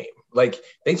first game. Like,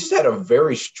 they just had a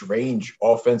very strange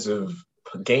offensive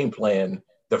game plan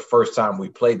the first time we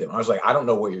played them. I was like, I don't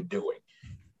know what you're doing.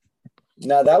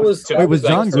 No, that was – was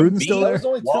John Gruden still there?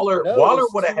 Waller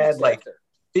would have had like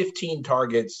 15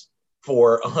 targets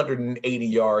for 180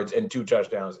 yards and 2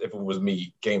 touchdowns if it was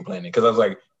me game planning. Because I was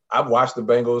like, I've watched the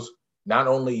Bengals not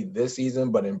only this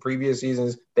season, but in previous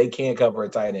seasons, they can't cover a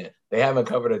tight end. They haven't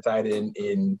covered a tight end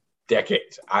in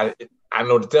decades. I don't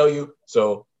know what to tell you.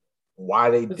 So why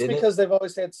they It's didn't. because they've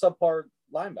always had subpar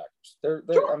linebackers.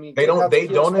 Sure. I mean, they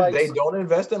don't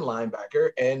invest in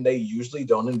linebacker, and they usually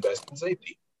don't invest in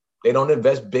safety. They don't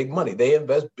invest big money. They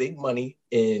invest big money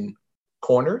in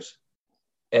corners,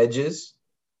 edges,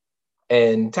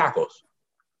 and tackles.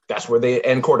 That's where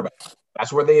and quarterbacks.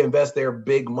 That's where they invest their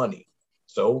big money.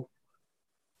 So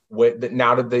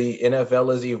now that the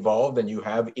NFL has evolved and you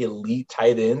have elite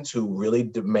tight ends who really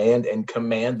demand and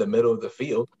command the middle of the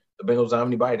field, the Bengals don't have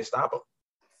anybody to stop them.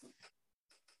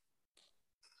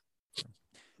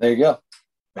 There you go.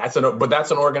 That's an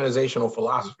organizational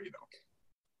philosophy, though.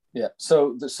 Yeah.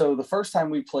 So the first time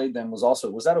we played them was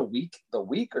that a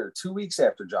week or 2 weeks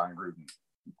after John Gruden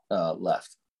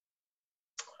left?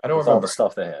 I don't remember all the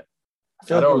stuff they had. I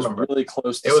feel like it was really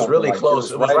close. It was really close.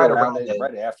 It was right around it.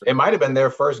 Right after. It might have been their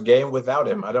first game without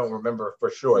him. I don't remember for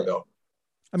sure though.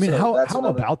 I mean, how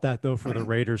about that though for the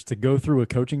Raiders to go through a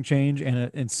coaching change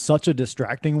and such a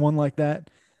distracting one like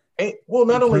that? Well,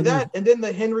 not only that, and then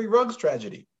the Henry Ruggs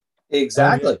tragedy.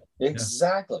 Exactly.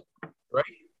 Exactly. Right.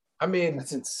 I mean,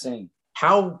 that's insane.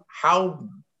 How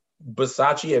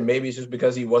Bisaccia, and maybe it's just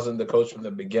because he wasn't the coach from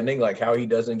the beginning, like how he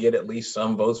doesn't get at least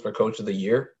some votes for coach of the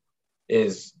year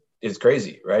is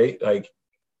crazy, right? Like,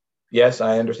 yes,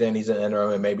 I understand he's an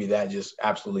interim and maybe that just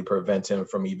absolutely prevents him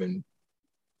from even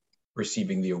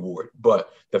receiving the award. But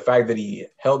the fact that he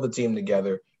held the team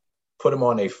together, put him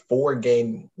on a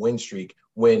 4-game win streak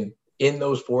when in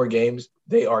those 4 games,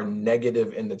 they are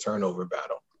negative in the turnover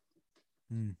battle.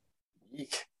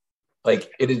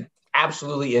 Like, it is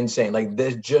absolutely insane. Like,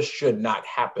 this just should not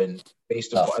happen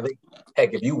based upon, I think,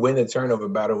 heck, if you win the turnover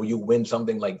battle, you win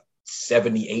something like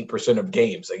 78% of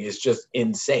games. Like, it's just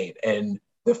insane. And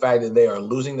the fact that they are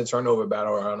losing the turnover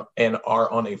battle and are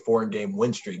on a 4-game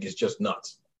win streak is just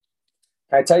nuts.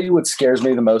 Can I tell you what scares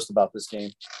me the most about this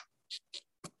game?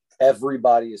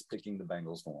 Everybody is picking the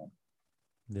Bengals to win.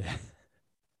 Yeah.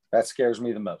 That scares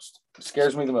me the most. It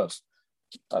scares me the most.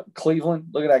 Cleveland,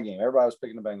 look at that game. Everybody was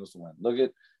picking the Bengals to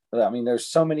win. There's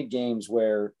so many games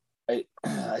where it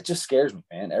just scares me,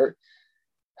 man.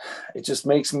 It just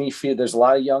makes me feel there's a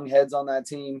lot of young heads on that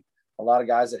team, a lot of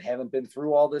guys that haven't been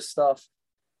through all this stuff.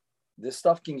 This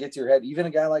stuff can get to your head. Even a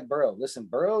guy like Burrow. Listen,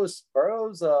 Burrow's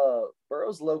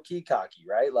low-key cocky,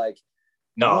 right? Like,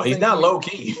 no, he's not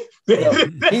low-key.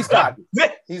 He's cocky.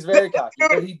 He's very cocky,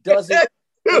 but he does it.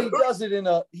 He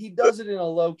does it in a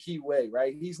low-key way,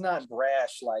 right? He's not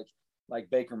brash like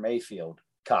Baker Mayfield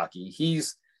cocky.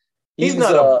 He's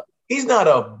not a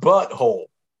butthole.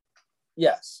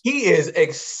 Yes. He is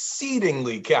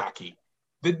exceedingly cocky.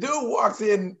 The dude walks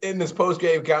in this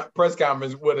post-game press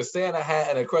conference with a Santa hat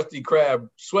and a Krusty Krab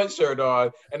sweatshirt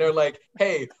on, and they're like,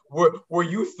 "Hey, were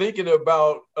you thinking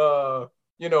about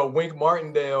Wink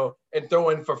Martindale and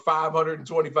throwing for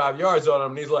 525 yards on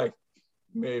him?" And he's like,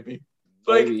 "Maybe."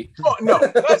 Like, oh, no,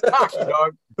 that's cocky,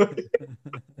 dog.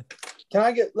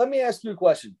 Let me ask you a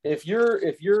question. If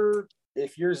you're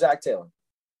Zach Taylor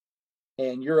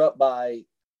and you're up by,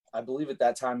 I believe at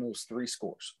that time it was 3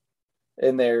 scores,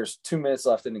 and there's 2 minutes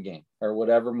left in the game or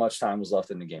whatever much time was left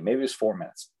in the game, maybe it's 4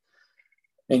 minutes,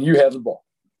 and you have the ball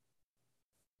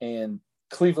and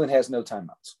Cleveland has no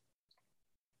timeouts,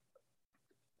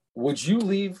 would you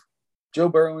leave Joe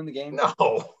Burrow in the game?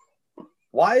 No.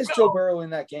 Why is Joe Burrow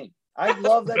in that game? I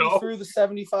love that he threw the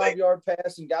 75-yard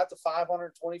pass and got to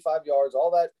 525 yards,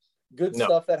 all that good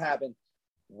stuff that happened.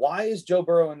 Why is Joe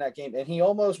Burrow in that game? And he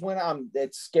almost went on.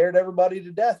 It scared everybody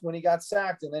to death when he got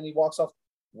sacked, and then he walks off.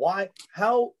 Why?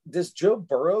 How does Joe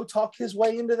Burrow talk his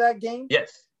way into that game?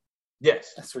 Yes.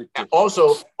 That's ridiculous.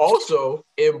 Also,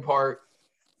 in part,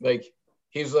 like,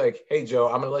 he's like, "Hey, Joe,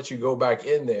 I'm going to let you go back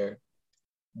in there.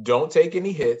 Don't take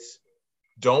any hits.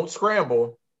 Don't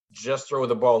scramble. Just throw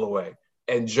the ball away."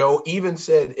 And Joe even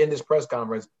said in this press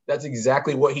conference, that's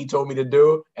exactly what he told me to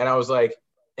do. And I was like,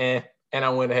 and I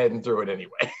went ahead and threw it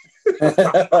anyway.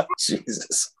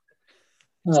 Jesus.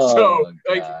 So,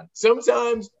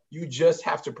 sometimes you just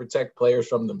have to protect players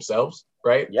from themselves,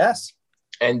 right? Yes.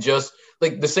 And just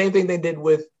like the same thing they did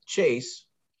with Chase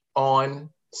on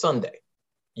Sunday.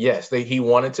 Yes, he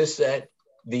wanted to set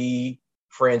the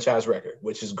franchise record,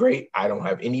 which is great. I don't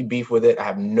have any beef with it. I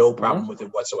have no problem with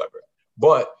it whatsoever.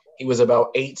 But he was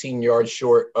about 18 yards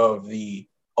short of the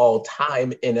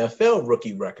all-time NFL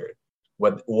rookie record.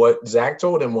 What Zach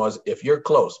told him was, if you're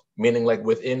close, meaning like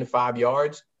within 5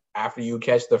 yards after you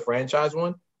catch the franchise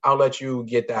one, I'll let you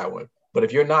get that one. But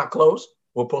if you're not close,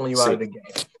 we're pulling you out of the game.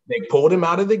 They pulled him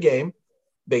out of the game.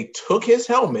 They took his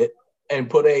helmet and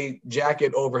put a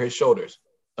jacket over his shoulders.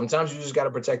 Sometimes you just got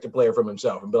to protect the player from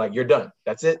himself and be like, "You're done.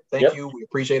 That's it. Thank you. We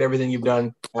appreciate everything you've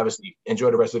done. Have a seat. Enjoy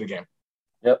the rest of the game."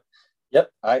 Yep. Yep,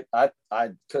 I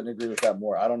couldn't agree with that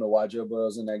more. I don't know why Joe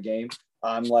Burrow's in that game.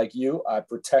 I'm like you. I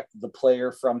protect the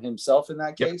player from himself in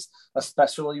that case,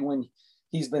 especially when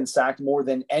he's been sacked more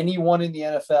than anyone in the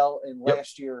NFL. And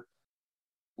last year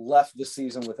left the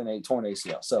season with an torn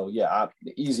ACL. So yeah,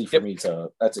 easy for me to.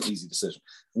 That's an easy decision.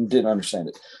 Didn't understand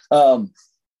it.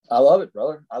 I love it,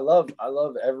 brother. I love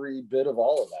every bit of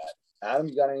all of that. Adam,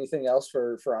 you got anything else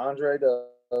for Andre to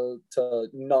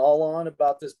gnaw on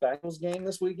about this Bengals game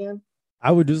this weekend?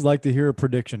 I would just like to hear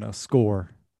a score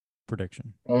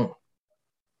prediction. I'm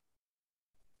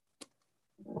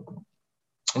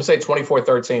gonna say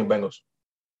 24-13 Bengals.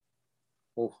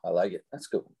 Oh, I like it. That's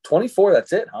good. 24.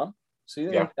 That's it, huh? See,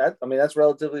 that's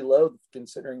relatively low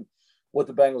considering what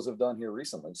the Bengals have done here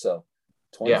recently. So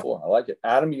 24. Yeah. I like it.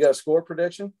 Adam, you got a score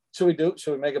prediction? Should we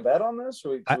make a bet on this?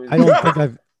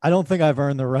 I don't think I've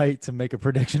earned the right to make a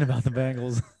prediction about the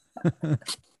Bengals.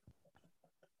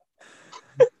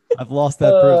 I've lost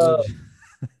that privilege.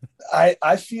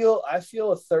 I feel a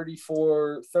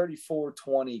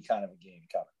 34-20 kind of a game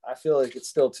coming. I feel like it's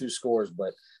still 2 scores,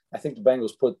 but I think the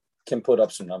Bengals can put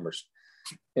up some numbers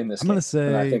in this game. I'm going to say,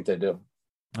 and I think they do.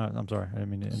 I'm sorry. I didn't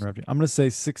mean to interrupt you. I'm going to say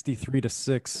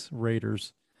 63-6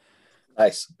 Raiders.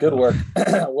 Nice. Good work.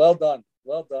 Well done.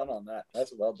 Well done on that.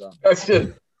 That's well done. That's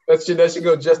it. That should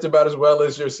go just about as well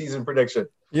as your season prediction.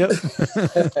 Yep. I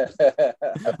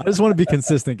just want to be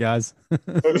consistent, guys.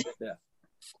 Yeah.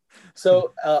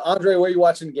 So, Andre, where are you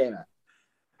watching the game at?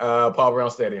 Paul Brown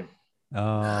Stadium.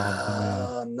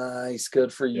 Oh, nice.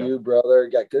 Good for you, brother.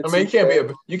 Got good. I mean,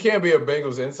 you can't be a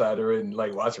Bengals insider and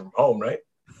like watch from home, right?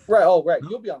 Right. Oh, right.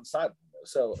 You'll be on the sideline.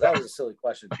 So that was a silly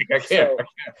question.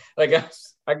 I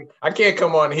can't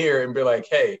come on here and be like,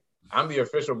 hey, I'm the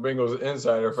official Bengals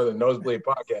insider for the Nosebleed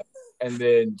podcast, and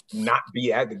then not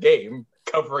be at the game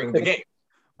covering the game.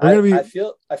 I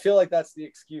feel like that's the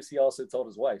excuse he also told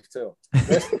his wife too.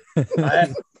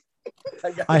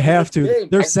 I have to. Game.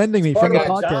 They're sending me from the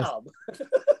podcast.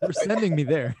 They're sending me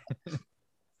there.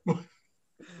 I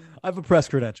have a press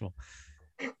credential.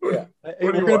 Yeah,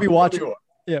 we're going to be watching.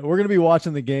 Yeah, we're going to be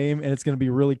watching the game, and it's going to be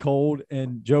really cold.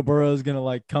 And Joe Burrow is going to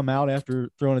like come out after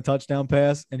throwing a touchdown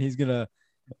pass, and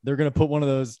they're going to put one of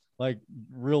those like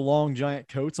real long giant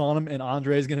coats on him, and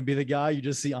Andre is going to be the guy. You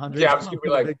just see Andre. Yeah, I'm just going to be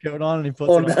like big coat on, and he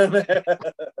puts it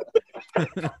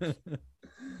on.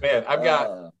 Man, I've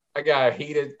got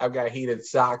heated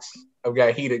socks. I've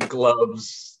got heated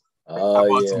gloves. I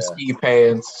bought some ski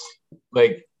pants.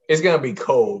 Like, it's going to be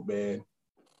cold, man.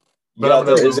 But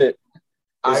is it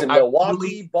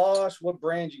Milwaukee, Bosch? What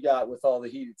brand you got with all the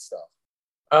heated stuff?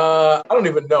 I don't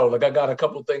even know. Like, I got a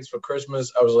couple things for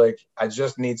Christmas. I was like, I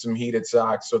just need some heated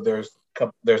socks. So there's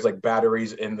like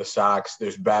batteries in the socks.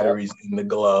 There's batteries in the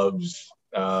gloves.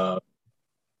 I'm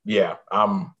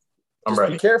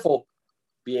ready. Be careful.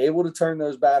 Be able to turn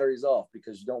those batteries off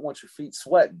because you don't want your feet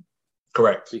sweating.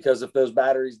 Correct. Because if those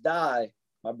batteries die,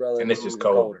 my brother, and it's just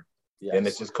cold. Yes. And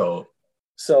it's just cold.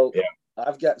 So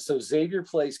Xavier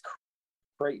plays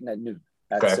Creighton at noon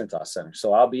at Cintas Center.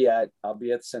 So I'll be at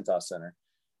the Cintas Center.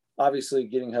 Obviously,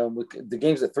 getting home with the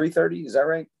game's at 3:30. Is that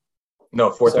right?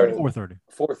 No, 4:30. 4:30.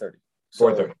 4:30.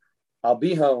 4:30. I'll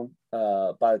be home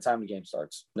by the time the game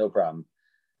starts. No problem.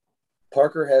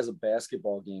 Parker has a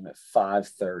basketball game at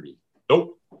 5:30.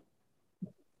 Nope.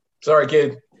 Sorry,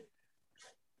 kid.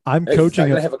 I'm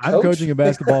coaching a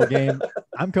basketball game.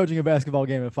 I'm coaching a basketball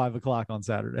game at 5:00 on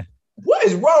Saturday. What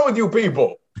is wrong with you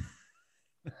people?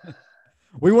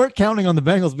 We weren't counting on the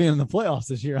Bengals being in the playoffs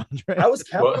this year, Andre. I was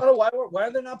counting on it. Why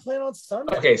are they not playing on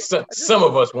Sunday? Okay, so some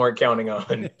of us weren't counting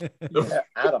on.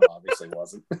 Adam obviously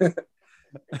wasn't.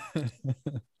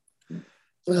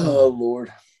 Oh,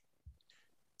 Lord.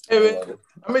 Hey, man,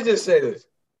 let me just say this.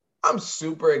 I'm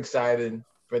super excited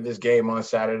for this game on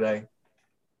Saturday.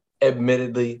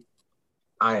 Admittedly,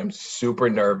 I am super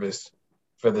nervous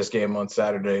for this game on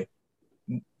Saturday.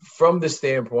 From the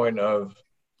standpoint of,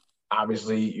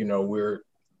 obviously, you know,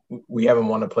 we haven't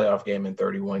won a playoff game in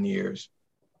 31 years,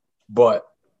 but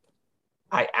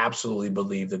I absolutely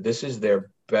believe that this is their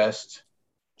best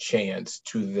chance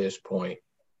to this point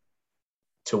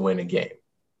to win a game.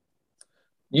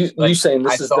 You saying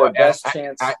this is their best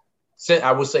chance?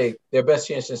 I would say their best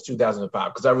chance since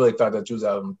 2005 because I really thought that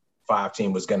 2005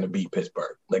 team was going to beat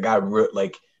Pittsburgh.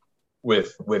 Like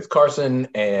with Carson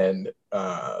and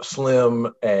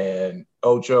Slim and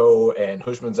Ocho and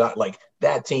Hushman's like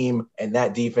that team and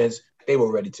that defense, they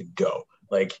were ready to go.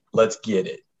 Like, let's get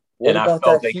it. And I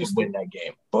felt they could win that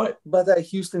game. But about that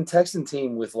Houston Texan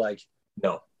team with some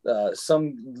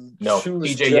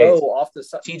shoeless TJ Joe Yates. off the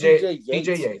side. TJ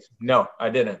Yates. No, I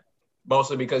didn't.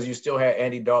 Mostly because you still had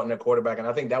Andy Dalton at quarterback, and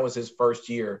I think that was his first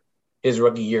year his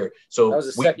rookie year. So that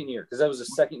was the second year, because that was the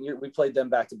second year we played them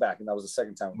back to back, and that was the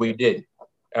second time we did.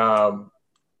 But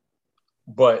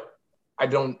I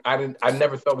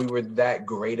never thought we were that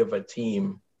great of a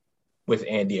team with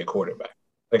Andy at quarterback.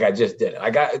 Like, I just didn't.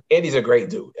 Andy's a great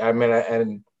dude. I mean,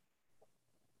 and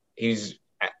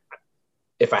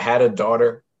if I had a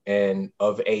daughter and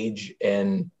of age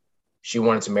and she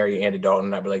wanted to marry Andy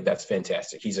Dalton, I'd be like, that's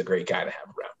fantastic. He's a great guy to have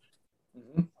around.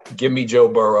 Mm-hmm. Give me Joe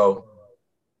Burrow,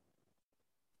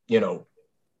 8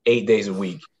 days a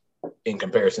week in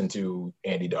comparison to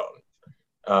Andy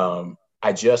Dalton.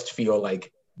 I just feel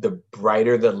like the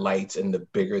brighter the lights and the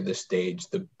bigger the stage,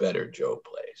 the better Joe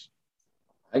plays.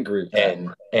 I agree with that.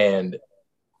 And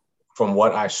from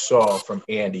what I saw from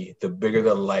Andy, the bigger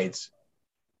the lights,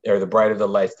 or the brighter the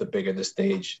lights, the bigger the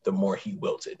stage, the more he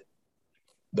wilted,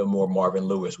 the more Marvin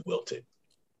Lewis wilted.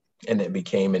 And it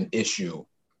became an issue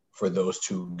for those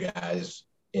two guys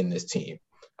in this team.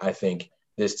 I think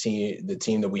this team, the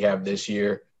team that we have this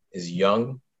year, is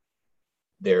young.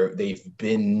 They've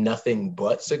been nothing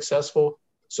but successful,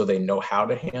 so they know how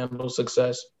to handle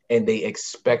success, and they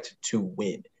expect to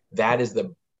win. That is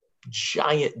the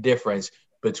giant difference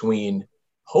between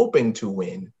hoping to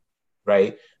win,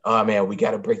 right? Oh, man, we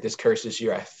got to break this curse this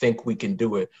year. I think we can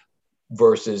do it.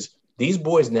 Versus these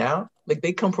boys now, like,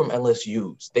 they come from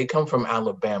LSUs. They come from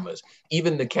Alabamas.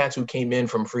 Even the cats who came in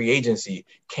from free agency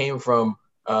came from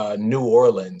New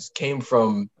Orleans, came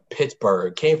from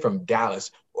Pittsburgh, came from Dallas,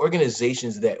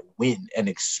 organizations that win and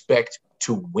expect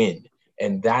to win.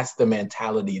 And that's the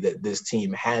mentality that this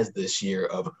team has this year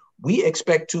of, we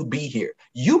expect to be here.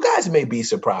 You guys may be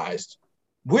surprised.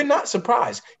 We're not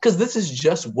surprised, because this is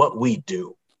just what we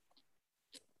do.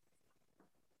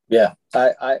 Yeah,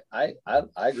 I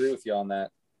agree with you on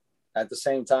that. At the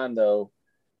same time, though,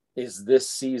 is this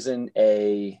season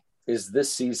a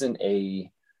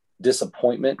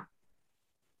disappointment?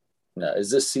 No,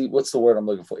 what's the word I'm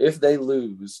looking for? If they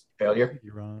lose, failure.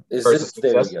 You're wrong. There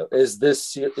you go. Is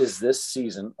this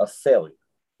season a failure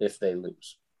if they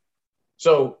lose?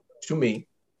 So, to me,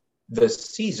 the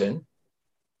season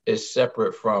is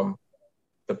separate from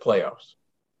the playoffs.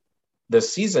 The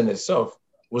season itself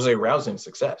was a rousing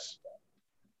success.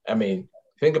 I mean,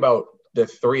 think about the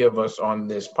three of us on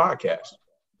this podcast.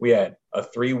 We had a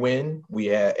 3-win, we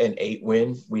had an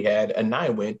 8-win, we had a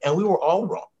 9-win, and we were all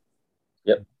wrong.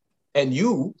 Yep. And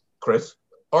you, Chris,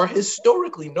 are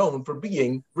historically known for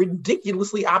being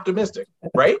ridiculously optimistic,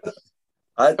 right?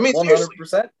 I mean,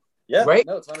 100%. Yeah, right?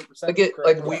 No, it's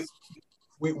 100%.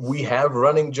 We have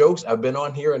running jokes. I've been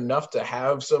on here enough to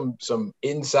have some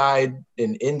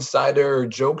insider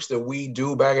jokes that we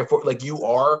do back and forth. Like, you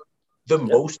are the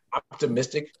most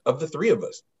optimistic of the three of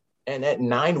us. And at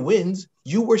 9 wins,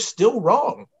 you were still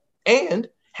wrong. And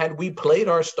had we played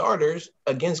our starters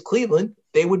against Cleveland,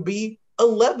 they would be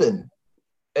 11-6,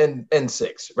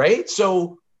 right?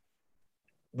 So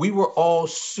we were all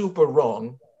super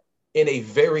wrong in a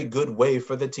very good way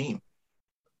for the team.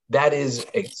 That is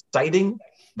exciting.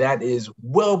 That is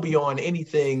well beyond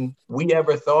anything we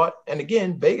ever thought. And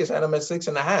again, Vegas had them at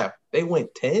 6.5. They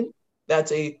went 10.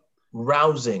 That's a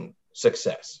rousing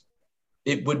success.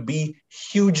 It would be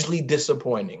hugely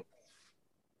disappointing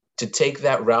to take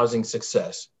that rousing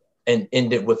success and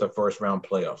end it with a first-round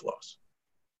playoff loss.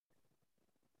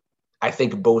 I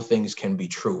think both things can be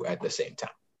true at the same time.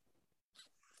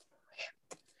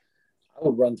 I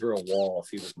would run through a wall if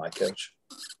he was my coach.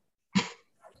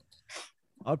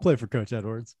 I'd play for Coach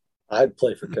Edwards. I'd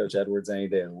play for Coach Edwards any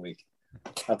day of the week.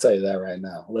 I'll tell you that right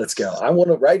now. Let's go. I want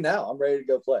to right now. I'm ready to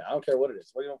go play. I don't care what it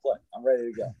is. What are you going to play? I'm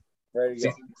ready to go.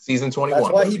 Season 21.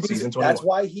 That's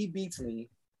why he beats me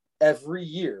every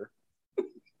year.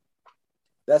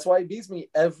 That's why he beats me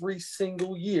every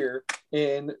single year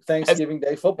in Thanksgiving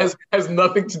Day football. Has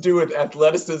nothing to do with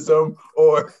athleticism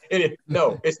or any.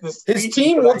 No, it's this. His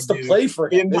team wants to play for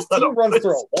him. His team runs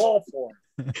through a wall for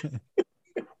him.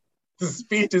 The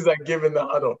speeches I give in the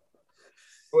huddle.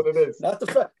 What it is. Not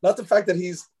the fact that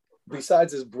he's,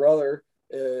 besides his brother,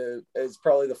 is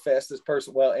probably the fastest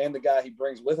person. Well, and the guy he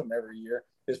brings with him every year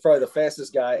is probably the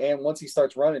fastest guy. And once he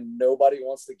starts running, nobody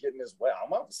wants to get in his way.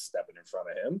 I'm not stepping in front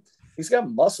of him. He's got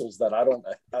muscles that I don't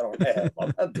have.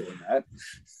 I'm not doing that.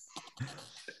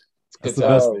 That's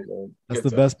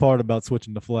the best part about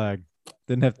switching the flag.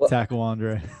 Didn't have to tackle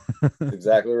Andre.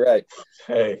 Exactly right.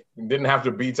 Hey, didn't have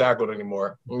to be tackled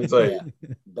anymore. Let me tell you.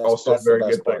 Also, very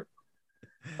good thing.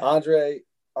 Andre,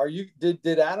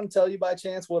 did Adam tell you by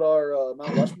chance what our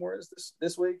Mount Rushmore is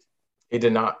this week? He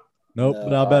did not. Nope. No,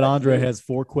 but I bet Andre has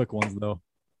 4 quick ones though.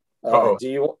 Do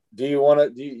you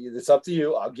want to? It's up to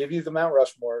you. I'll give you the Mount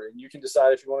Rushmore, and you can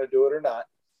decide if you want to do it or not.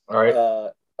 All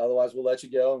right. Otherwise, we'll let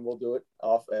you go and we'll do it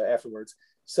off afterwards.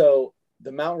 So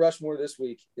the Mount Rushmore this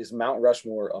week is Mount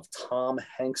Rushmore of Tom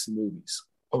Hanks movies.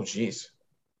 Oh, geez.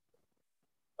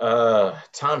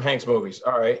 Tom Hanks movies.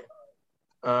 All right.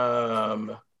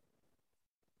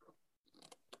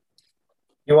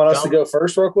 You want us to go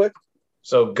first real quick?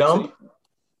 So Gump.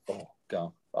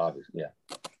 Gump, obviously, yeah.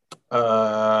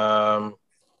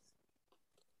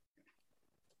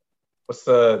 What's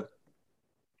the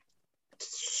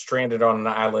Stranded on an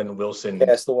Island Wilson?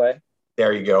 Castaway.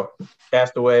 There you go.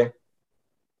 Castaway.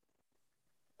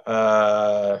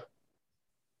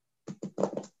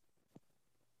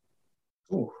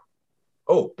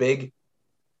 Big.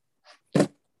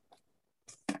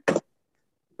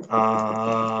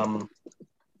 And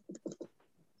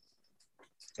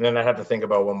then I have to think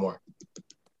about one more.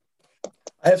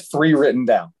 I have 3 written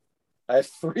down. Right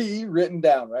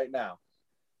now.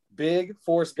 Big,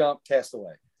 Forrest Gump,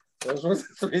 Castaway. Those were the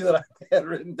 3 that I had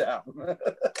written down.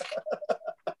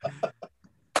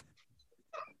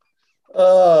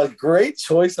 Great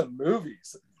choice of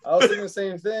movies. I was thinking the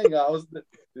same thing.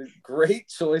 Great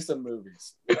choice of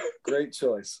movies. Great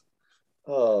choice.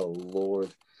 Oh,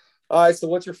 Lord. All right, so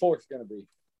what's your 4th going to be?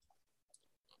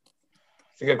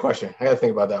 It's a good question. I got to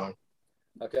think about that one.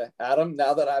 Okay. Adam,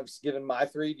 now that I've given my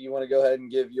 3, do you want to go ahead and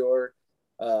give your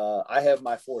I have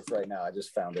my 4th right now. I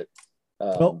just found it.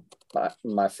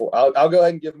 My 4. I'll go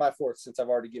ahead and give my 4th since I've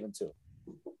already given 2.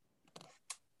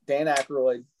 Dan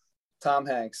Aykroyd, Tom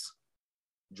Hanks,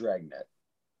 Dragnet.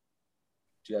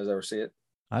 Did you guys ever see it?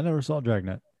 I never saw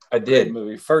Dragnet. I did. Great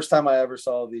movie. First time I ever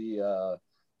saw the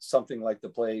something like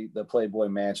the Playboy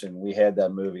Mansion. We had that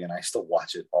movie, and I used to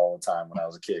watch it all the time when I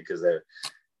was a kid because they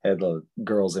had the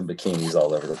girls in bikinis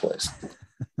all over the place.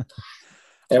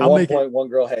 At one point, one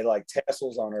girl had like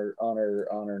tassels on her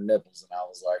nipples, and I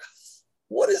was like,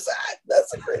 "What is that?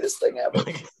 That's the greatest thing ever!"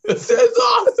 This is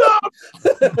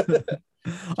awesome.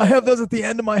 I have those at the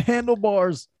end of my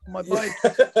handlebars on my bike.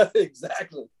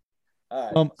 Exactly. All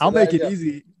right. So I'll make it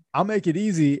easy. I'll make it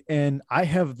easy, and I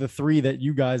have the 3 that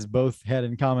you guys both had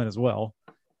in common as well.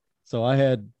 So I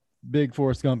had Big,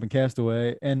 Forrest Gump, and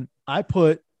Castaway, and I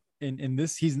put in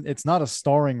this season. It's not a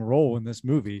starring role in this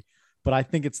movie, but I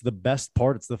think it's the best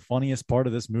part. It's the funniest part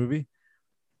of this movie.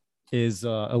 Is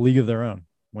A League of Their Own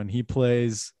when he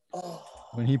plays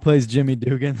Jimmy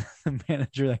Dugan, the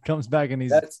manager that comes back and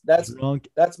he's drunk.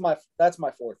 That's my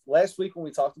 4th. Last week when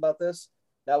we talked about this,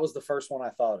 that was the first one I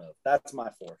thought of. That's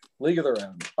my 4th. League of Their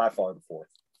Own, by far the 4th.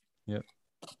 Yep.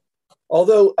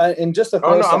 Although, and just to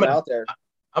throw something out there,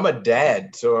 I'm a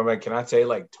dad, so can I say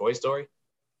like Toy Story?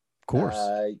 Of course,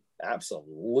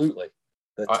 absolutely.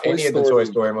 Any of the Toy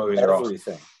Story movies are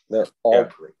awesome. They're all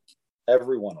great.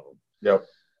 Every one of them. Yep.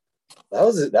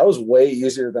 That was way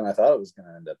easier than I thought it was going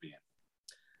to end up being.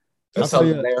 That's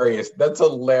hilarious. That's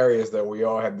hilarious that we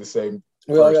all had the same.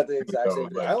 We all got the exact same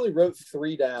thing. I only wrote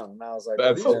 3 down, and I was like,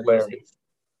 "That's hilarious."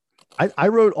 I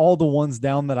wrote all the ones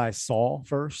down that I saw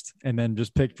first, and then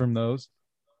just picked from those.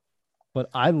 But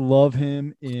I love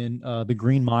him in The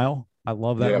Green Mile. I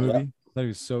love that movie. That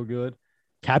was so good.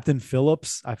 Captain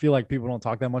Phillips. I feel like people don't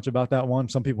talk that much about that one.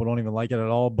 Some people don't even like it at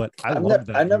all, but I love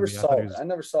that. I never saw it. I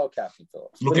never saw Captain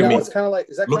Phillips. Look at me. It's kind of like,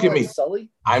 is that kind of like Sully?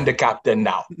 I'm the captain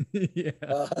now. Yeah.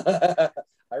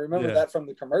 I remember that from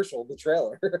the commercial, the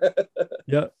trailer.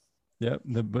 Yep.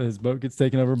 His boat gets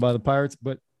taken over by the pirates,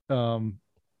 but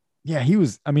he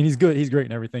was. I mean, he's good. He's great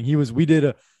and everything.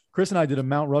 Chris and I did a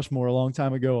Mount Rushmore a long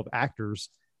time ago of actors,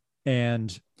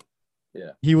 and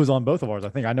he was on both of ours. I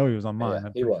think I know he was on mine. Yeah,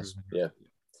 he was. Yeah.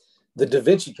 The Da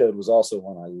Vinci Code was also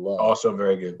one I loved. Also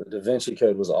very good. The Da Vinci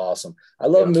Code was awesome. I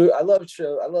love movies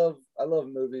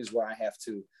where I have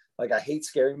to, like, I hate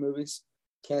scary movies.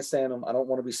 Can't stand them. I don't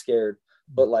want to be scared.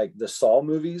 But like the Saw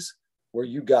movies where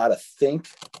you got to think,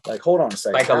 like, hold on a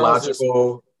second.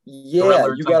 Psychological. Yeah,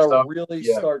 you got to really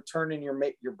start turning your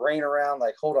brain around.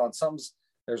 Like, hold on,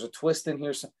 there's a twist in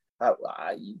here.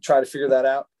 You try to figure that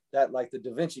out. That, like the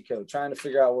Da Vinci Code, trying to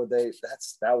figure out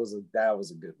that was a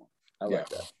good one. I like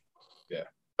that. Yeah,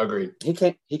 agreed. He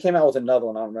came out with another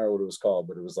one. I don't remember what it was called,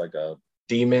 but it was like a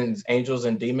Angels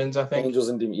and Demons. I think Angels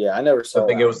and Demons. Yeah, I never saw. I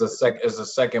think it was the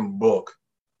second book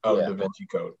of Da Vinci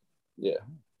Code. Yeah.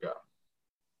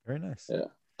 Very nice. Yeah.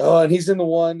 Oh, and he's in the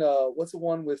one. What's the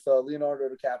one with Leonardo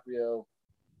DiCaprio?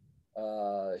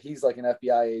 He's like an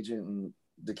FBI agent, and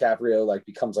DiCaprio like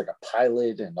becomes like a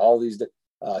pilot, and all these.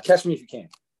 Catch Me If You Can.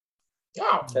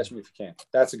 Yeah. Catch Me If You Can.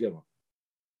 That's a good one.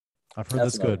 I've heard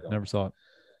that's good. Never saw it.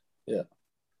 Yeah.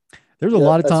 There's a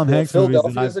lot of Tom Hanks movies.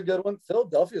 Philadelphia is a good one.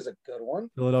 Philadelphia is a good one.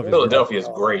 Philadelphia is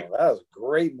great. That was a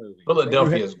great movie.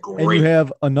 Philadelphia is great. And you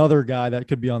have another guy that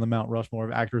could be on the Mount Rushmore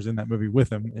of actors in that movie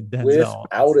with him, and Denzel.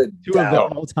 Without a Two doubt. of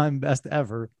the all-time best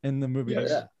ever in the movie.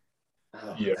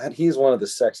 Yeah. He's one of the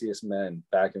sexiest men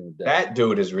back in the day. That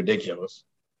dude is ridiculous.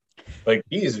 Like,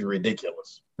 he is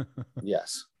ridiculous.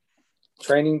 Yes.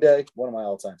 Training Day, one of my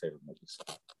all-time favorite movies.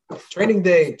 Training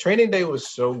Day was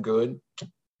so good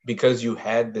because you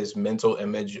had this mental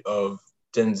image of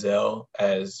Denzel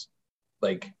as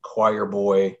like choir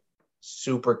boy,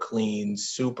 super clean,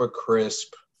 super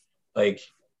crisp, like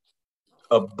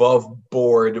above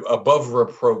board, above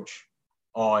reproach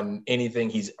on anything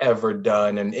he's ever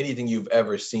done and anything you've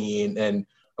ever seen. And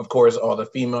of course, all the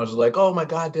females are like, oh my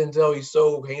God, Denzel, he's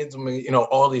so handsome, and, you know,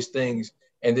 all these things.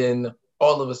 And then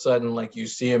all of a sudden, like, you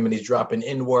see him and he's dropping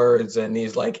N-words and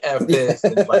he's like, F this,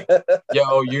 and like,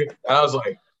 yo, you, and I was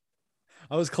like,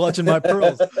 I was clutching my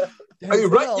pearls. Are you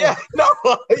right? Yeah, no,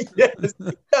 yes,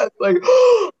 like,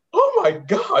 oh my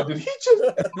God, did he just,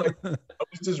 like, I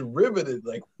was just riveted,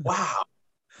 like, wow,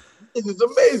 this is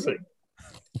amazing.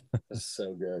 That's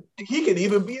so good. He can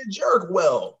even be a jerk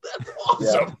well. That's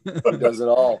awesome. Yeah, he does it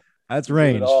all. That's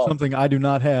range, something I do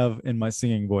not have in my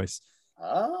singing voice.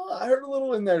 I heard a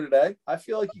little in there today. I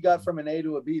feel like you got from an A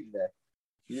to a B today.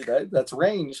 That's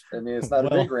range. I mean, it's not a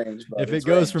big range. But if it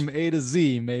goes from A to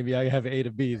Z, maybe I have A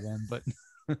to B then. But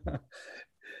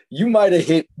you might have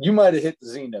hit the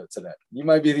Z note today. You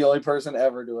might be the only person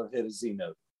ever to have hit a Z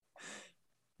note.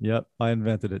 Yep, I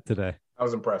invented it today. I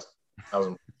was impressed.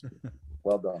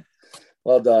 Well done.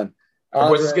 Well done.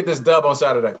 Let's get this dub on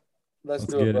Saturday. Let's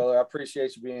do it, brother. I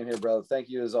appreciate you being here, brother. Thank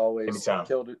you as always. Anytime.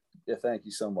 Killed it. Yeah, thank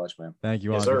you so much, man. Thank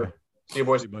you, yes, Andre. sir. See you,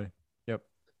 boys. Buddy. Yep.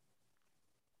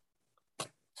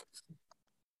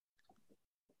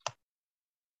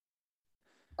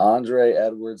 Andre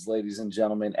Edwards, ladies and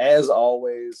gentlemen, as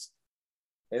always,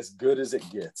 as good as it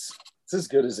gets. It's as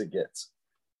good as it gets.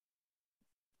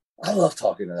 I love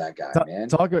talking to that guy, man.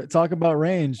 Talk about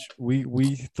range.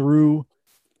 We threw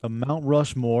the Mount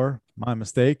Rushmore, my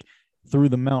mistake, threw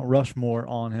the Mount Rushmore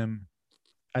on him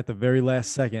at the very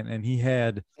last second, and he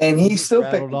still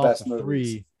picked the best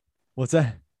movies. What's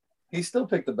that? He still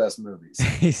picked the best movies.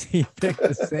 he picked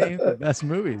the best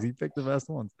movies. He picked the best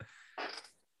ones.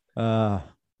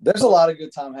 There's a lot of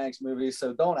good Tom Hanks movies,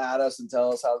 so don't add us and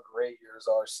tell us how great yours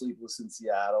are. Sleepless in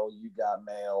Seattle, You Got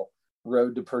Mail,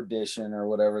 Road to Perdition, or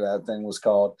whatever that thing was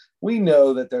called. We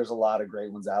know that there's a lot of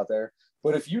great ones out there.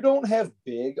 But if you don't have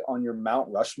Big on your Mount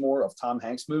Rushmore of Tom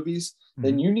Hanks movies,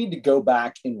 then you need to go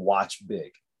back and watch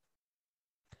Big.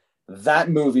 That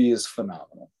movie is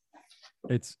phenomenal.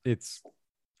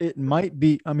 It might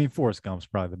be, I mean, Forrest Gump's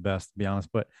probably the best, to be honest,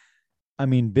 but I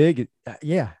mean, Big,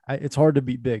 it's hard to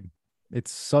beat Big. It's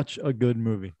such a good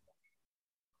movie.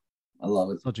 I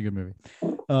love it. Such a good movie.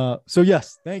 So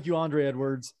yes, thank you, Andre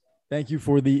Edwards. Thank you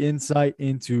for the insight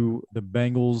into the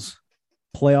Bengals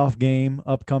playoff game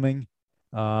upcoming.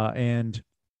 And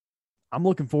I'm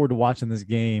looking forward to watching this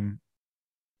game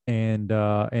and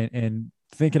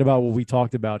thinking about what we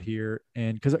talked about here.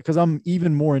 And because I'm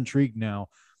even more intrigued now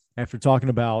after talking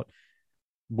about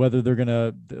whether they're going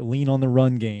to lean on the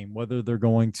run game, whether they're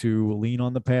going to lean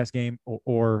on the pass game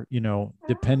or, you know,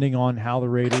 depending on how the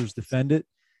Raiders defend it,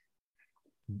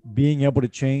 being able to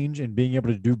change and being able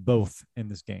to do both in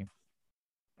this game.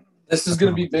 This is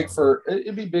going to be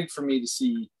it'd be big for me to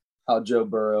see how Joe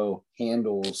Burrow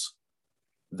handles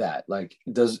that. Like,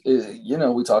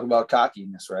 we talk about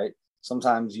cockiness, right?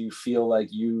 Sometimes you feel like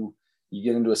you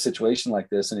get into a situation like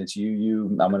this and it's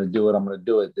I'm going to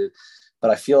do it. But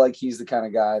I feel like he's the kind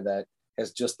of guy that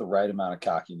has just the right amount of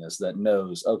cockiness that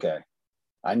knows, okay,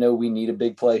 I know we need a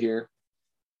big play here,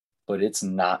 but it's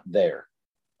not there.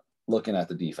 Looking at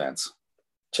the defense,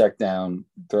 check down,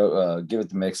 give it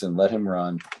to Mixon, let him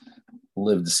run,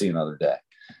 live to see another day.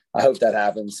 I hope that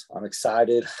happens. I'm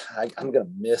excited. I'm going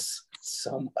to miss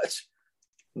so much.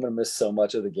 I'm going to miss so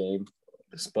much of the game,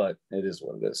 but it is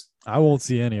what it is. I won't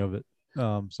see any of it. So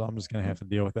I'm just going to have to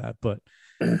deal with that, but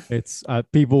it's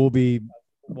people will be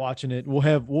watching it. We'll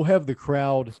have the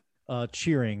crowd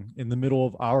cheering in the middle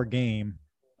of our game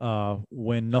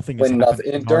when nothing is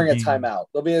happening during a timeout.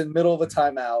 They'll be in the middle of a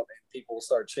timeout and people will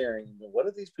start cheering. What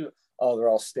are these people? Oh, they're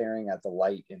all staring at the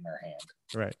light in their hand.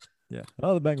 Right. Yeah.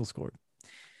 Oh, the Bengals scored.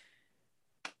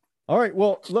 All right.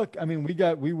 Well, look, I mean,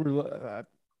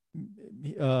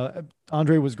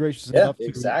 Andre was gracious enough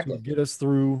to get us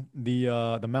through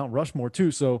the Mount Rushmore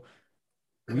too. So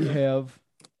we have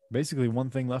basically one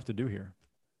thing left to do here.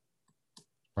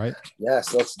 Right?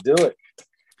 Yes, let's do it.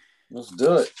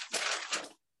 So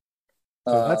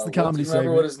that's the comedy segment.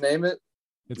 Remember what his name is?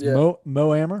 It's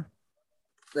Mo Amer.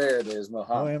 There it is,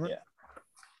 Muhammad. Yeah.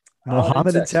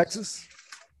 Muhammad in Texas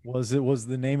was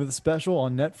the name of the special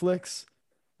on Netflix.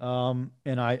 And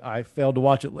I failed to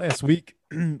watch it last week,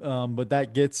 but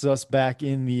that gets us back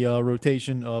in the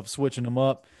rotation of switching them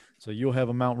up. So you'll have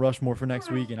a Mount Rushmore for next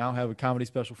week, and I'll have a comedy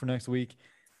special for next week.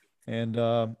 And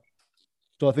so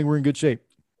I think we're in good shape.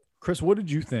 Chris, what did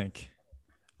you think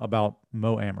about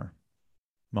Mo Amer,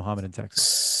 Muhammad in Texas?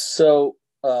 So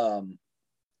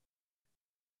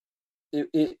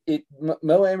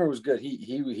Mo Amer was good.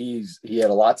 He had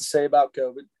a lot to say about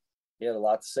COVID. He had a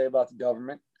lot to say about the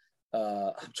government.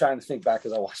 I'm trying to think back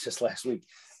because I watched this last week.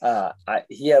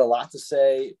 He had a lot to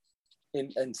say,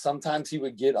 and sometimes he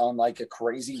would get on like a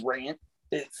crazy rant.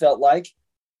 It felt like,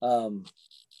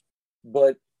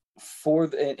 but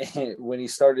when he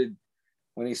started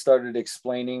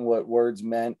explaining what words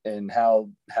meant and how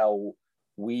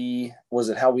we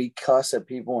cuss at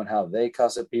people and how they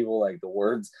cuss at people, like the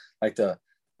words, like the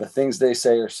things they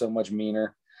say are so much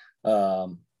meaner. I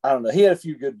don't know. He had a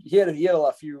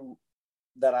few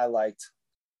that I liked.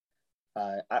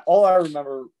 All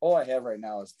I have right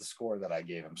now is the score that I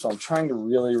gave him. So I'm trying to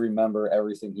really remember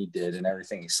everything he did and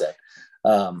everything he said.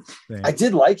 I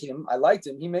did like him. I liked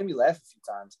him. He made me laugh a few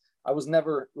times. I was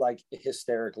never like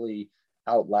hysterically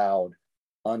out loud,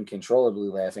 uncontrollably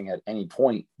laughing at any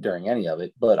point during any of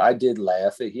it, but I did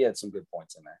laugh. He had some good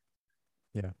points in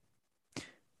there.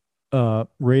 Yeah.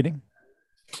 Rating?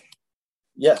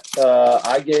 Yeah.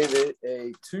 I gave it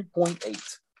a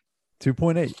 2.8.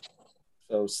 2.8.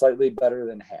 So slightly better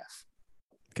than half.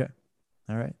 Okay.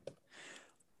 All right.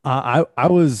 I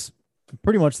was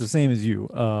pretty much the same as you.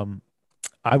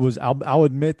 I'll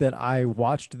admit that I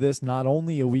watched this not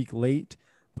only a week late,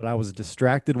 but I was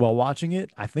distracted while watching it.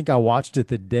 I think I watched it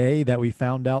the day that we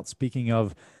found out, speaking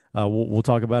of, we'll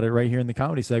talk about it right here in the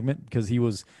comedy segment, because he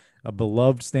was a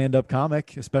beloved stand-up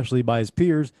comic, especially by his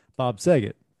peers, Bob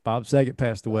Saget. Bob Saget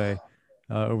passed away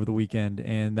over the weekend,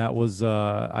 and that was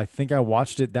I think I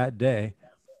watched it that day.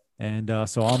 And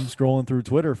so I'm scrolling through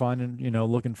Twitter, finding,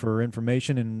 looking for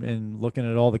information and looking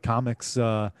at all the comics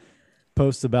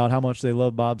posts about how much they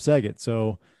love Bob Saget.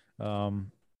 So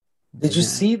did you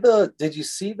see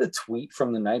the tweet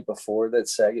from the night before that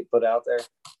Saget put out there?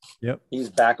 Yep. He's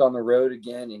back on the road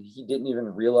again, and he didn't even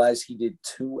realize he did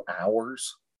 2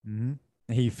 hours. Mm-hmm.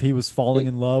 He was falling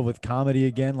in love with comedy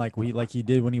again, like he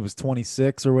did when he was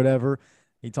 26 or whatever.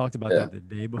 He talked about that the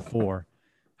day before,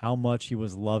 how much he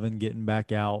was loving getting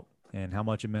back out and how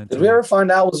much it meant. Did we ever find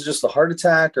out was it just a heart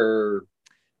attack, or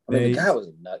the guy was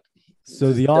a nut.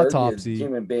 So the autopsy,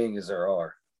 human being as there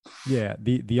are. Yeah,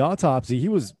 the autopsy,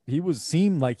 he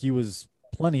seemed like he was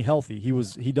plenty healthy.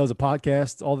 He does a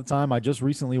podcast all the time. I just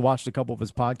recently watched a couple of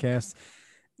his podcasts,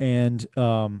 and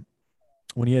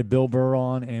when he had Bill Burr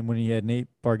on and when he had Nate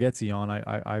Bargatze on,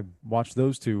 I watched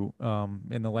those two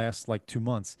in the last like 2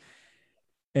 months,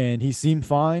 and he seemed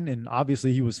fine. And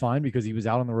obviously he was fine because he was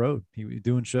out on the road. He was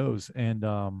doing shows and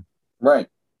right.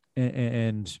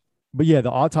 But yeah,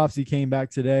 the autopsy came back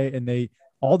today, and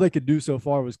all they could do so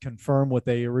far was confirm what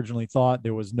they originally thought.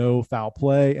 There was no foul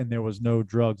play and there was no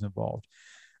drugs involved,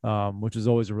 which is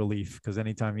always a relief, because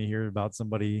anytime you hear about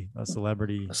somebody, a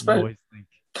celebrity, you always think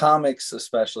comics,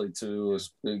 especially too,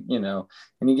 is, and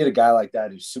you get a guy like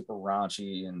that who's super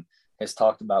raunchy and has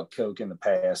talked about coke in the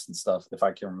past and stuff, if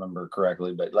I can remember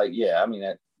correctly. But like, yeah, I mean,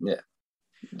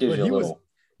 gives you a little.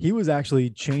 He was actually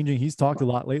changing. He's talked a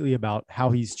lot lately about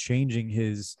how he's changing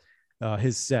his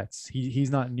sets. He's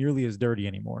not nearly as dirty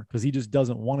anymore because he just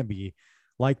doesn't want to be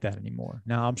like that anymore.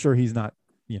 Now, I'm sure he's not,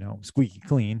 squeaky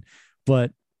clean,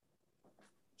 but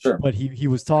sure. But he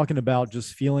was talking about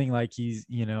just feeling like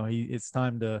it's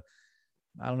time to,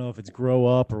 I don't know if it's grow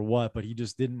up or what, but he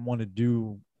just didn't want to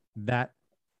do that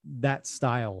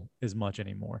style as much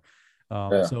anymore.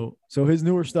 So his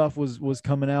newer stuff was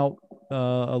coming out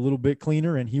a little bit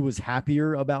cleaner, and he was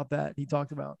happier about that. He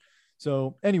talked about.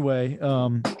 So anyway,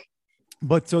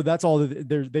 but so that's all.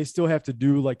 They still have to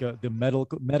do like the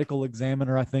medical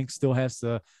examiner, I think, still has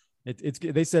to.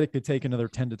 They said it could take another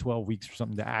 10 to 12 weeks or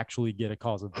something to actually get a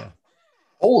cause of death.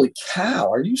 Holy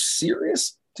cow! Are you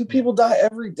serious? Do people die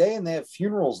every day and they have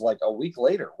funerals like a week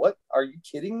later? What? Are you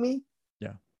kidding me?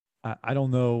 Yeah, I don't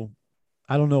know.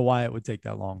 I don't know why it would take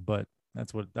that long, but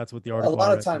that's what the article. A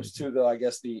lot of times too, though. I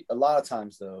guess a lot of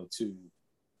times though, too,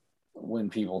 when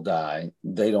people die,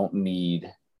 they don't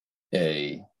need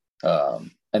an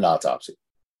autopsy.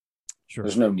 Sure.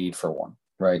 There's no need for one,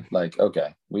 right? Like,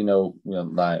 okay, we know,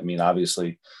 I mean,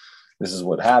 obviously this is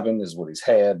what happened, this is what he's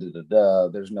had,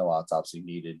 there's no autopsy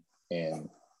needed, and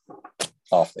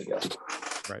off they go.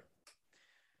 Right.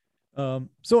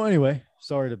 So anyway,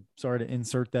 sorry to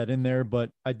insert that in there, but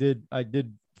I did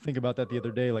think about that the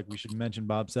other day. Like, we should mention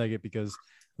Bob Saget because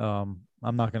I'm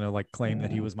not going to like claim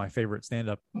that he was my favorite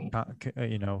stand-up,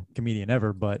 comedian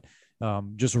ever, but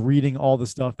just reading all the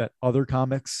stuff that other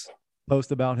comics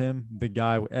post about him, the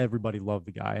guy, everybody loved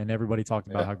the guy and everybody talked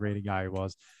about how great a guy he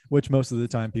was, which most of the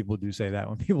time people do say that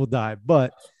when people die,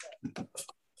 but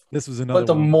this was another But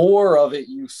the one. more of it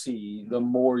you see, the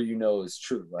more you know is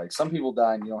true. Like, some people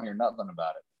die and you don't hear nothing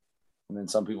about it. And then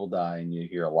some people die and you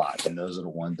hear a lot. And those are the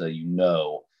ones that you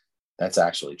know that's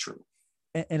actually true.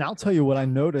 And I'll tell you what I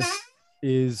noticed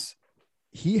is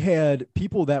he had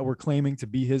people that were claiming to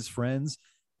be his friends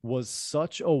was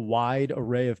such a wide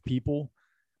array of people.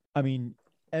 I mean,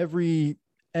 every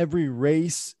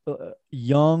race,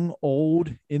 young,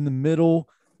 old, in the middle,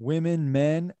 women,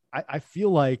 men. I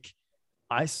feel like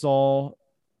I saw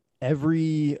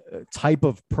every type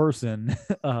of person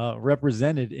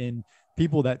represented in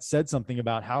people that said something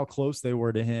about how close they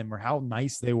were to him or how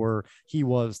nice he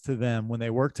was to them when they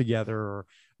worked together,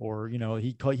 or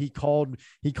he called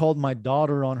my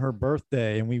daughter on her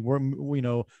birthday and we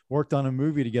worked on a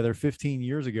movie together 15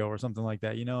 years ago or something like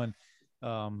that, and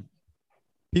a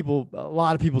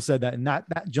lot of people said that, and that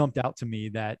jumped out to me,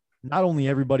 that not only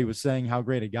everybody was saying how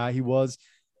great a guy he was,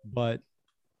 but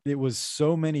it was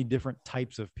so many different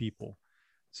types of people.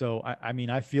 So I mean,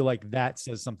 I feel like that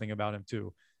says something about him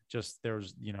too. Just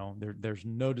there's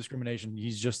no discrimination.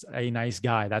 He's just a nice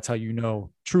guy. That's how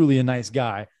truly a nice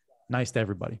guy, nice to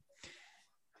everybody.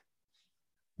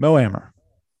 Mo Amer.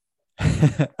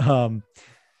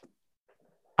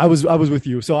 I was with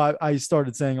you. So I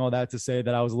started saying all that to say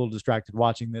that I was a little distracted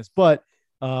watching this, but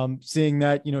seeing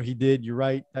that, he did, you're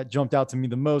right. That jumped out to me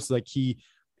the most. Like he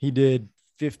did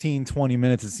 15, 20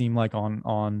 minutes, it seemed like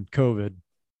on COVID.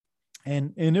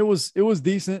 And it was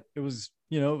decent. It was,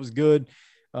 it was good.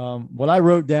 What I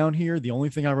wrote down here, the only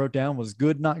thing I wrote down was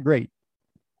good, not great.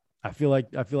 I feel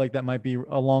like that might be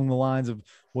along the lines of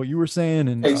what you were saying.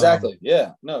 And exactly.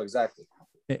 Yeah, no, exactly.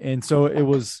 And so it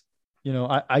was,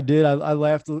 I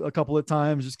laughed a couple of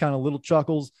times, just kind of little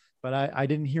chuckles, but I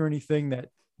didn't hear anything that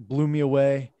blew me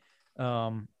away.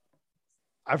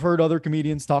 I've heard other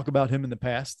comedians talk about him in the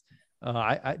past.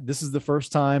 This is the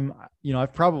first time,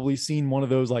 I've probably seen one of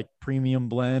those like premium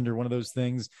blend or one of those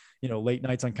things, late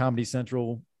nights on Comedy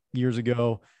Central years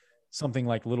ago, something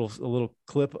like a little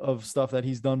clip of stuff that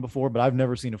he's done before, but I've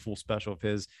never seen a full special of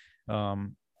his.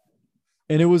 And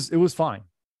it was fine.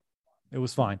 It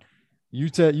was fine. You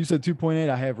said 2.8.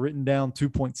 I have written down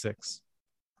 2.6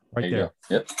 right there.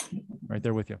 Yep. Right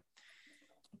there with you.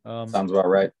 Sounds about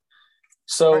right.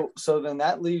 So then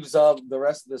that leaves the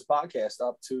rest of this podcast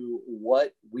up to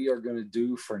what we are going to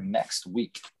do for next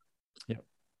week. Yeah.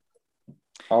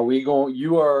 Are we going?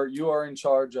 You are in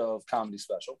charge of comedy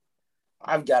special.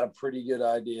 I've got a pretty good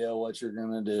idea what you're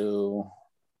going to do,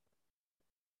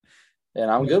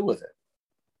 and I'm good with it.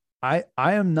 I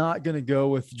am not going to go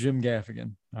with Jim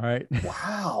Gaffigan. All right.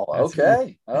 Wow.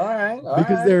 Okay. All right.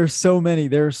 Because there are so many.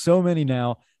 There are so many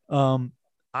now. I'm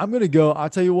going to go. I'll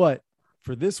tell you what.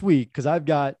 For this week, because I've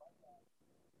got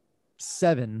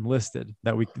 7 listed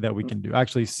that we can do.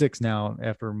 Actually, 6 now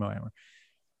after Mo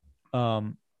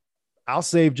Amer. I'll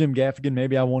save Jim Gaffigan.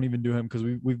 Maybe I won't even do him because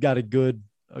we've got a good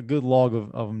log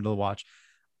of them to watch.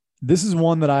 This is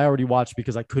one that I already watched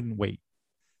because I couldn't wait.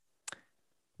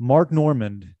 Mark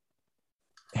Normand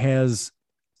has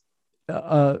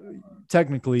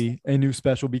technically a new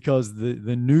special because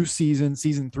the new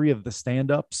season 3 of the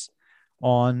stand-ups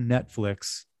on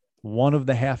Netflix, one of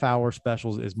the half-hour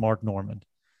specials is Mark Normand.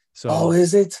 So,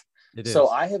 is it? It is. So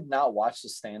I have not watched the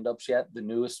stand-ups yet, the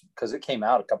newest, because it came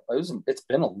out it's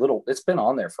been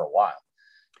on there for a while,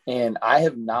 and I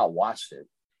have not watched it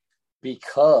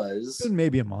because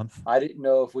maybe a month. I didn't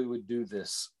know if we would do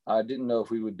this. I didn't know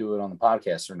if we would do it on the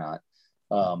podcast or not.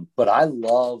 But I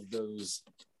love those.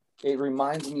 It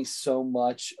reminds me so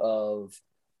much of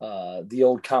the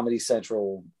old Comedy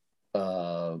Central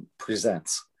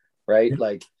presents, right?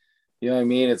 Like, you know what I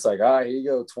mean? It's like, all right, here you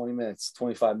go, 20 minutes,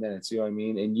 25 minutes, you know what I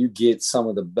mean? And you get some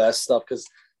of the best stuff because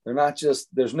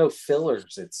there's no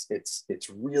fillers. It's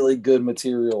really good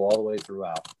material all the way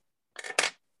throughout.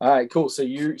 All right, cool. So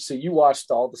you watched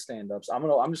all the stand-ups. I'm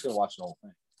just gonna watch the whole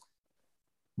thing.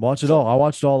 Watch it all. I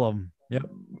watched all of them. Yep.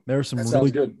 There are some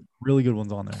really good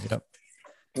ones on there. Yep.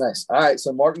 Nice. All right.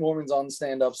 So Mark Normand's on the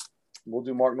stand-ups. We'll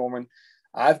do Mark Normand.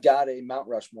 I've got a Mount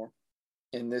Rushmore,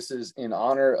 and this is in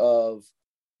honor of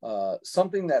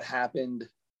something that happened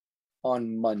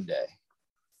on Monday.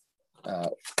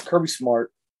 Kirby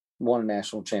Smart won a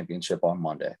national championship on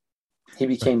Monday. He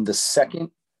became the second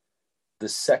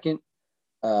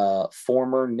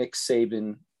former Nick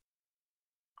Saban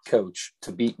coach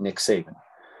to beat Nick Saban.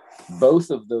 Both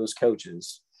of those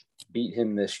coaches beat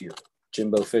him this year.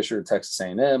 Jimbo Fisher, Texas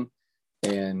A&M,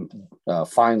 and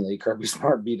finally Kirby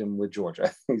Smart beat him with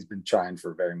Georgia. He's been trying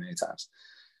for very many times.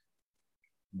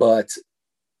 But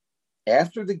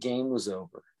after the game was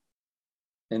over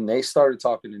and they started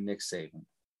talking to Nick Saban,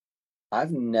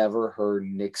 I've never heard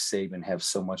Nick Saban have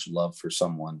so much love for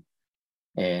someone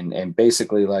and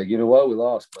basically like, you know what, we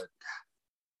lost, but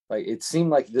like it seemed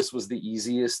like this was the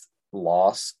easiest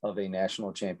loss of a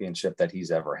national championship that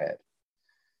he's ever had.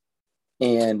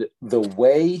 And the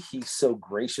way he so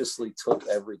graciously took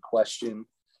every question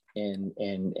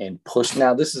and pushed.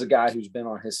 Now, this is a guy who's been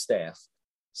on his staff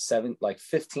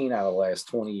 15 out of the last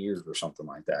 20 years or something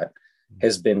like that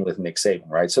has been with Nick Saban,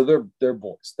 right? So they're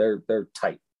boys. They're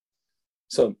tight.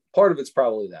 So part of it's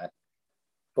probably that,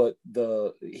 but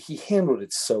he handled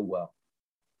it so well.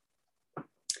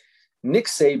 Nick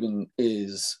Saban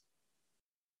is,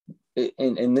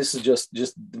 and this is just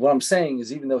what I'm saying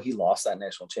is, even though he lost that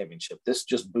national championship, this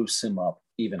just boosts him up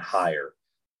even higher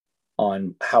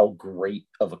on how great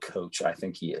of a coach I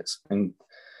think he is. And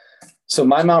so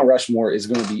my Mount Rushmore is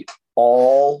going to be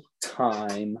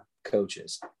all-time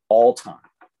coaches, all time.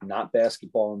 Not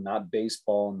basketball, not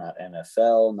baseball, not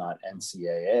NFL, not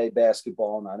NCAA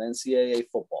basketball, not NCAA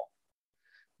football.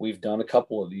 We've done a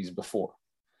couple of these before.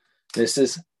 This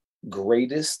is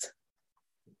greatest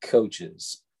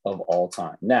coaches of all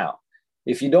time. Now,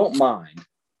 if you don't mind,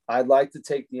 I'd like to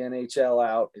take the NHL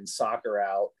out and soccer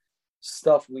out,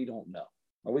 stuff we don't know.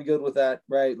 Are we good with that?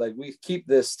 Right? Like we keep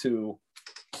this to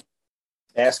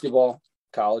basketball,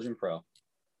 college and pro,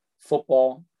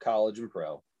 football, college and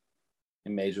pro,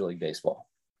 and Major League Baseball.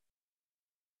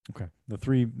 Okay. The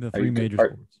three major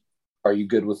sports. Are you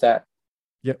good with that?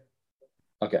 Yep.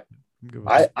 Okay.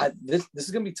 This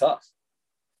is going to be tough.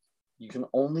 You can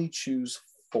only choose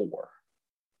 4.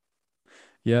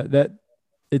 Yeah, that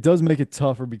it does make it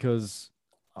tougher because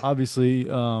obviously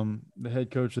the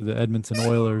head coach of the Edmonton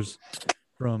Oilers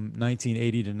from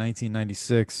 1980 to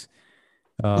 1996.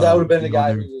 That would have been the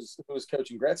guy who was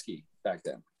coaching Gretzky back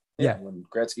then. Yeah, when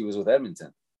Gretzky was with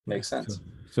Edmonton. Makes sense.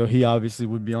 So he obviously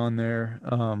would be on there.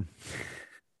 I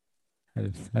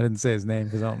didn't say his name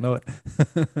because I don't know it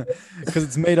because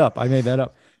it's made up. I made that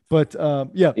up. But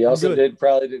yeah, he also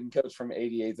probably didn't coach from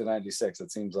 88 to 96.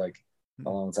 It seems like a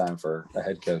long time for a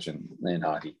head coach in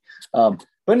hockey.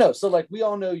 But no, so like we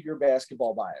all know your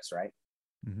basketball bias, right?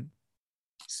 Mm-hmm.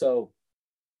 So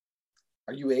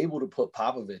are you able to put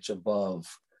Popovich above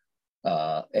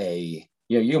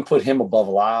you can put him above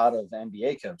a lot of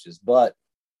NBA coaches, but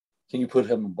can you put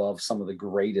him above some of the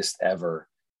greatest ever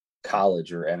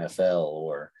college or NFL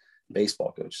or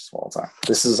baseball coaches of all time?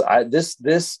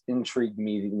 This intrigued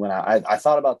me when I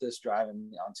thought about this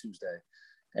driving on Tuesday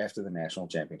after the national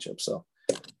championship. So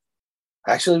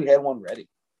actually we had one ready.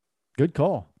 Good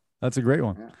call. That's a great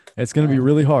one. Yeah. It's going to be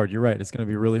really hard. You're right. It's going to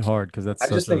be really hard because that's. I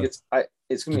just think it's going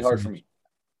to be hard for me.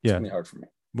 It's going to be hard for me.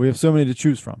 We have so many to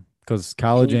choose from because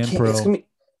college and pro. It's going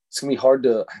to be hard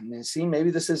to see.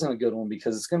 Maybe this isn't a good one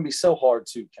because it's going to be so hard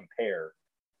to compare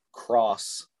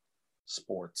cross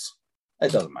sports.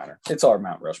 It doesn't matter. It's our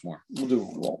Mount Rushmore. We'll do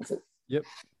what we want with it. Yep.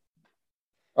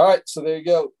 All right. So there you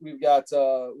go. We've got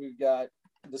the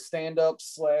stand-up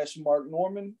 / Mark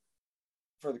Norman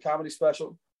for the comedy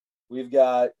special. We've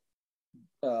got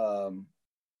Mount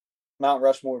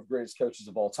Rushmore of greatest coaches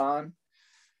of all time.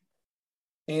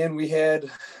 And we had,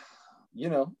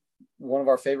 one of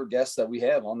our favorite guests that we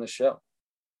have on this show.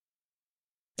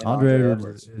 Andre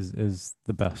Edwards is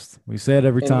the best. We say it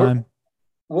every time.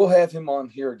 We'll have him on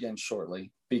here again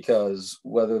shortly because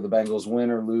whether the Bengals win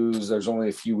or lose, there's only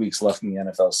a few weeks left in the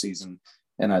NFL season.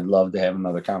 And I'd love to have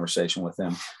another conversation with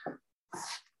him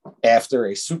after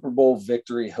a Super Bowl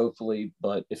victory, hopefully.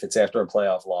 But if it's after a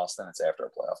playoff loss, then it's after a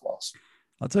playoff loss.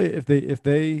 I'll tell you, if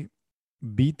they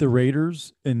beat the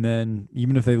Raiders and then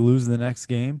even if they lose the next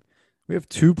game, we have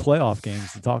 2 playoff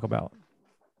games to talk about.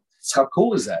 How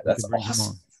cool is that? That's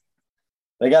awesome.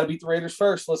 They got to beat the Raiders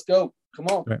first. Let's go. Come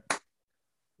on. Right.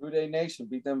 Blue Day Nation,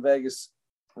 beat them Vegas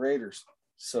Raiders.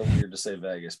 So weird to say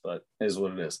Vegas, but it is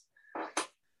what it is.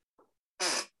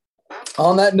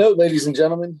 On that note, ladies and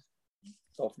gentlemen,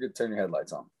 don't forget to turn your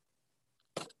headlights on.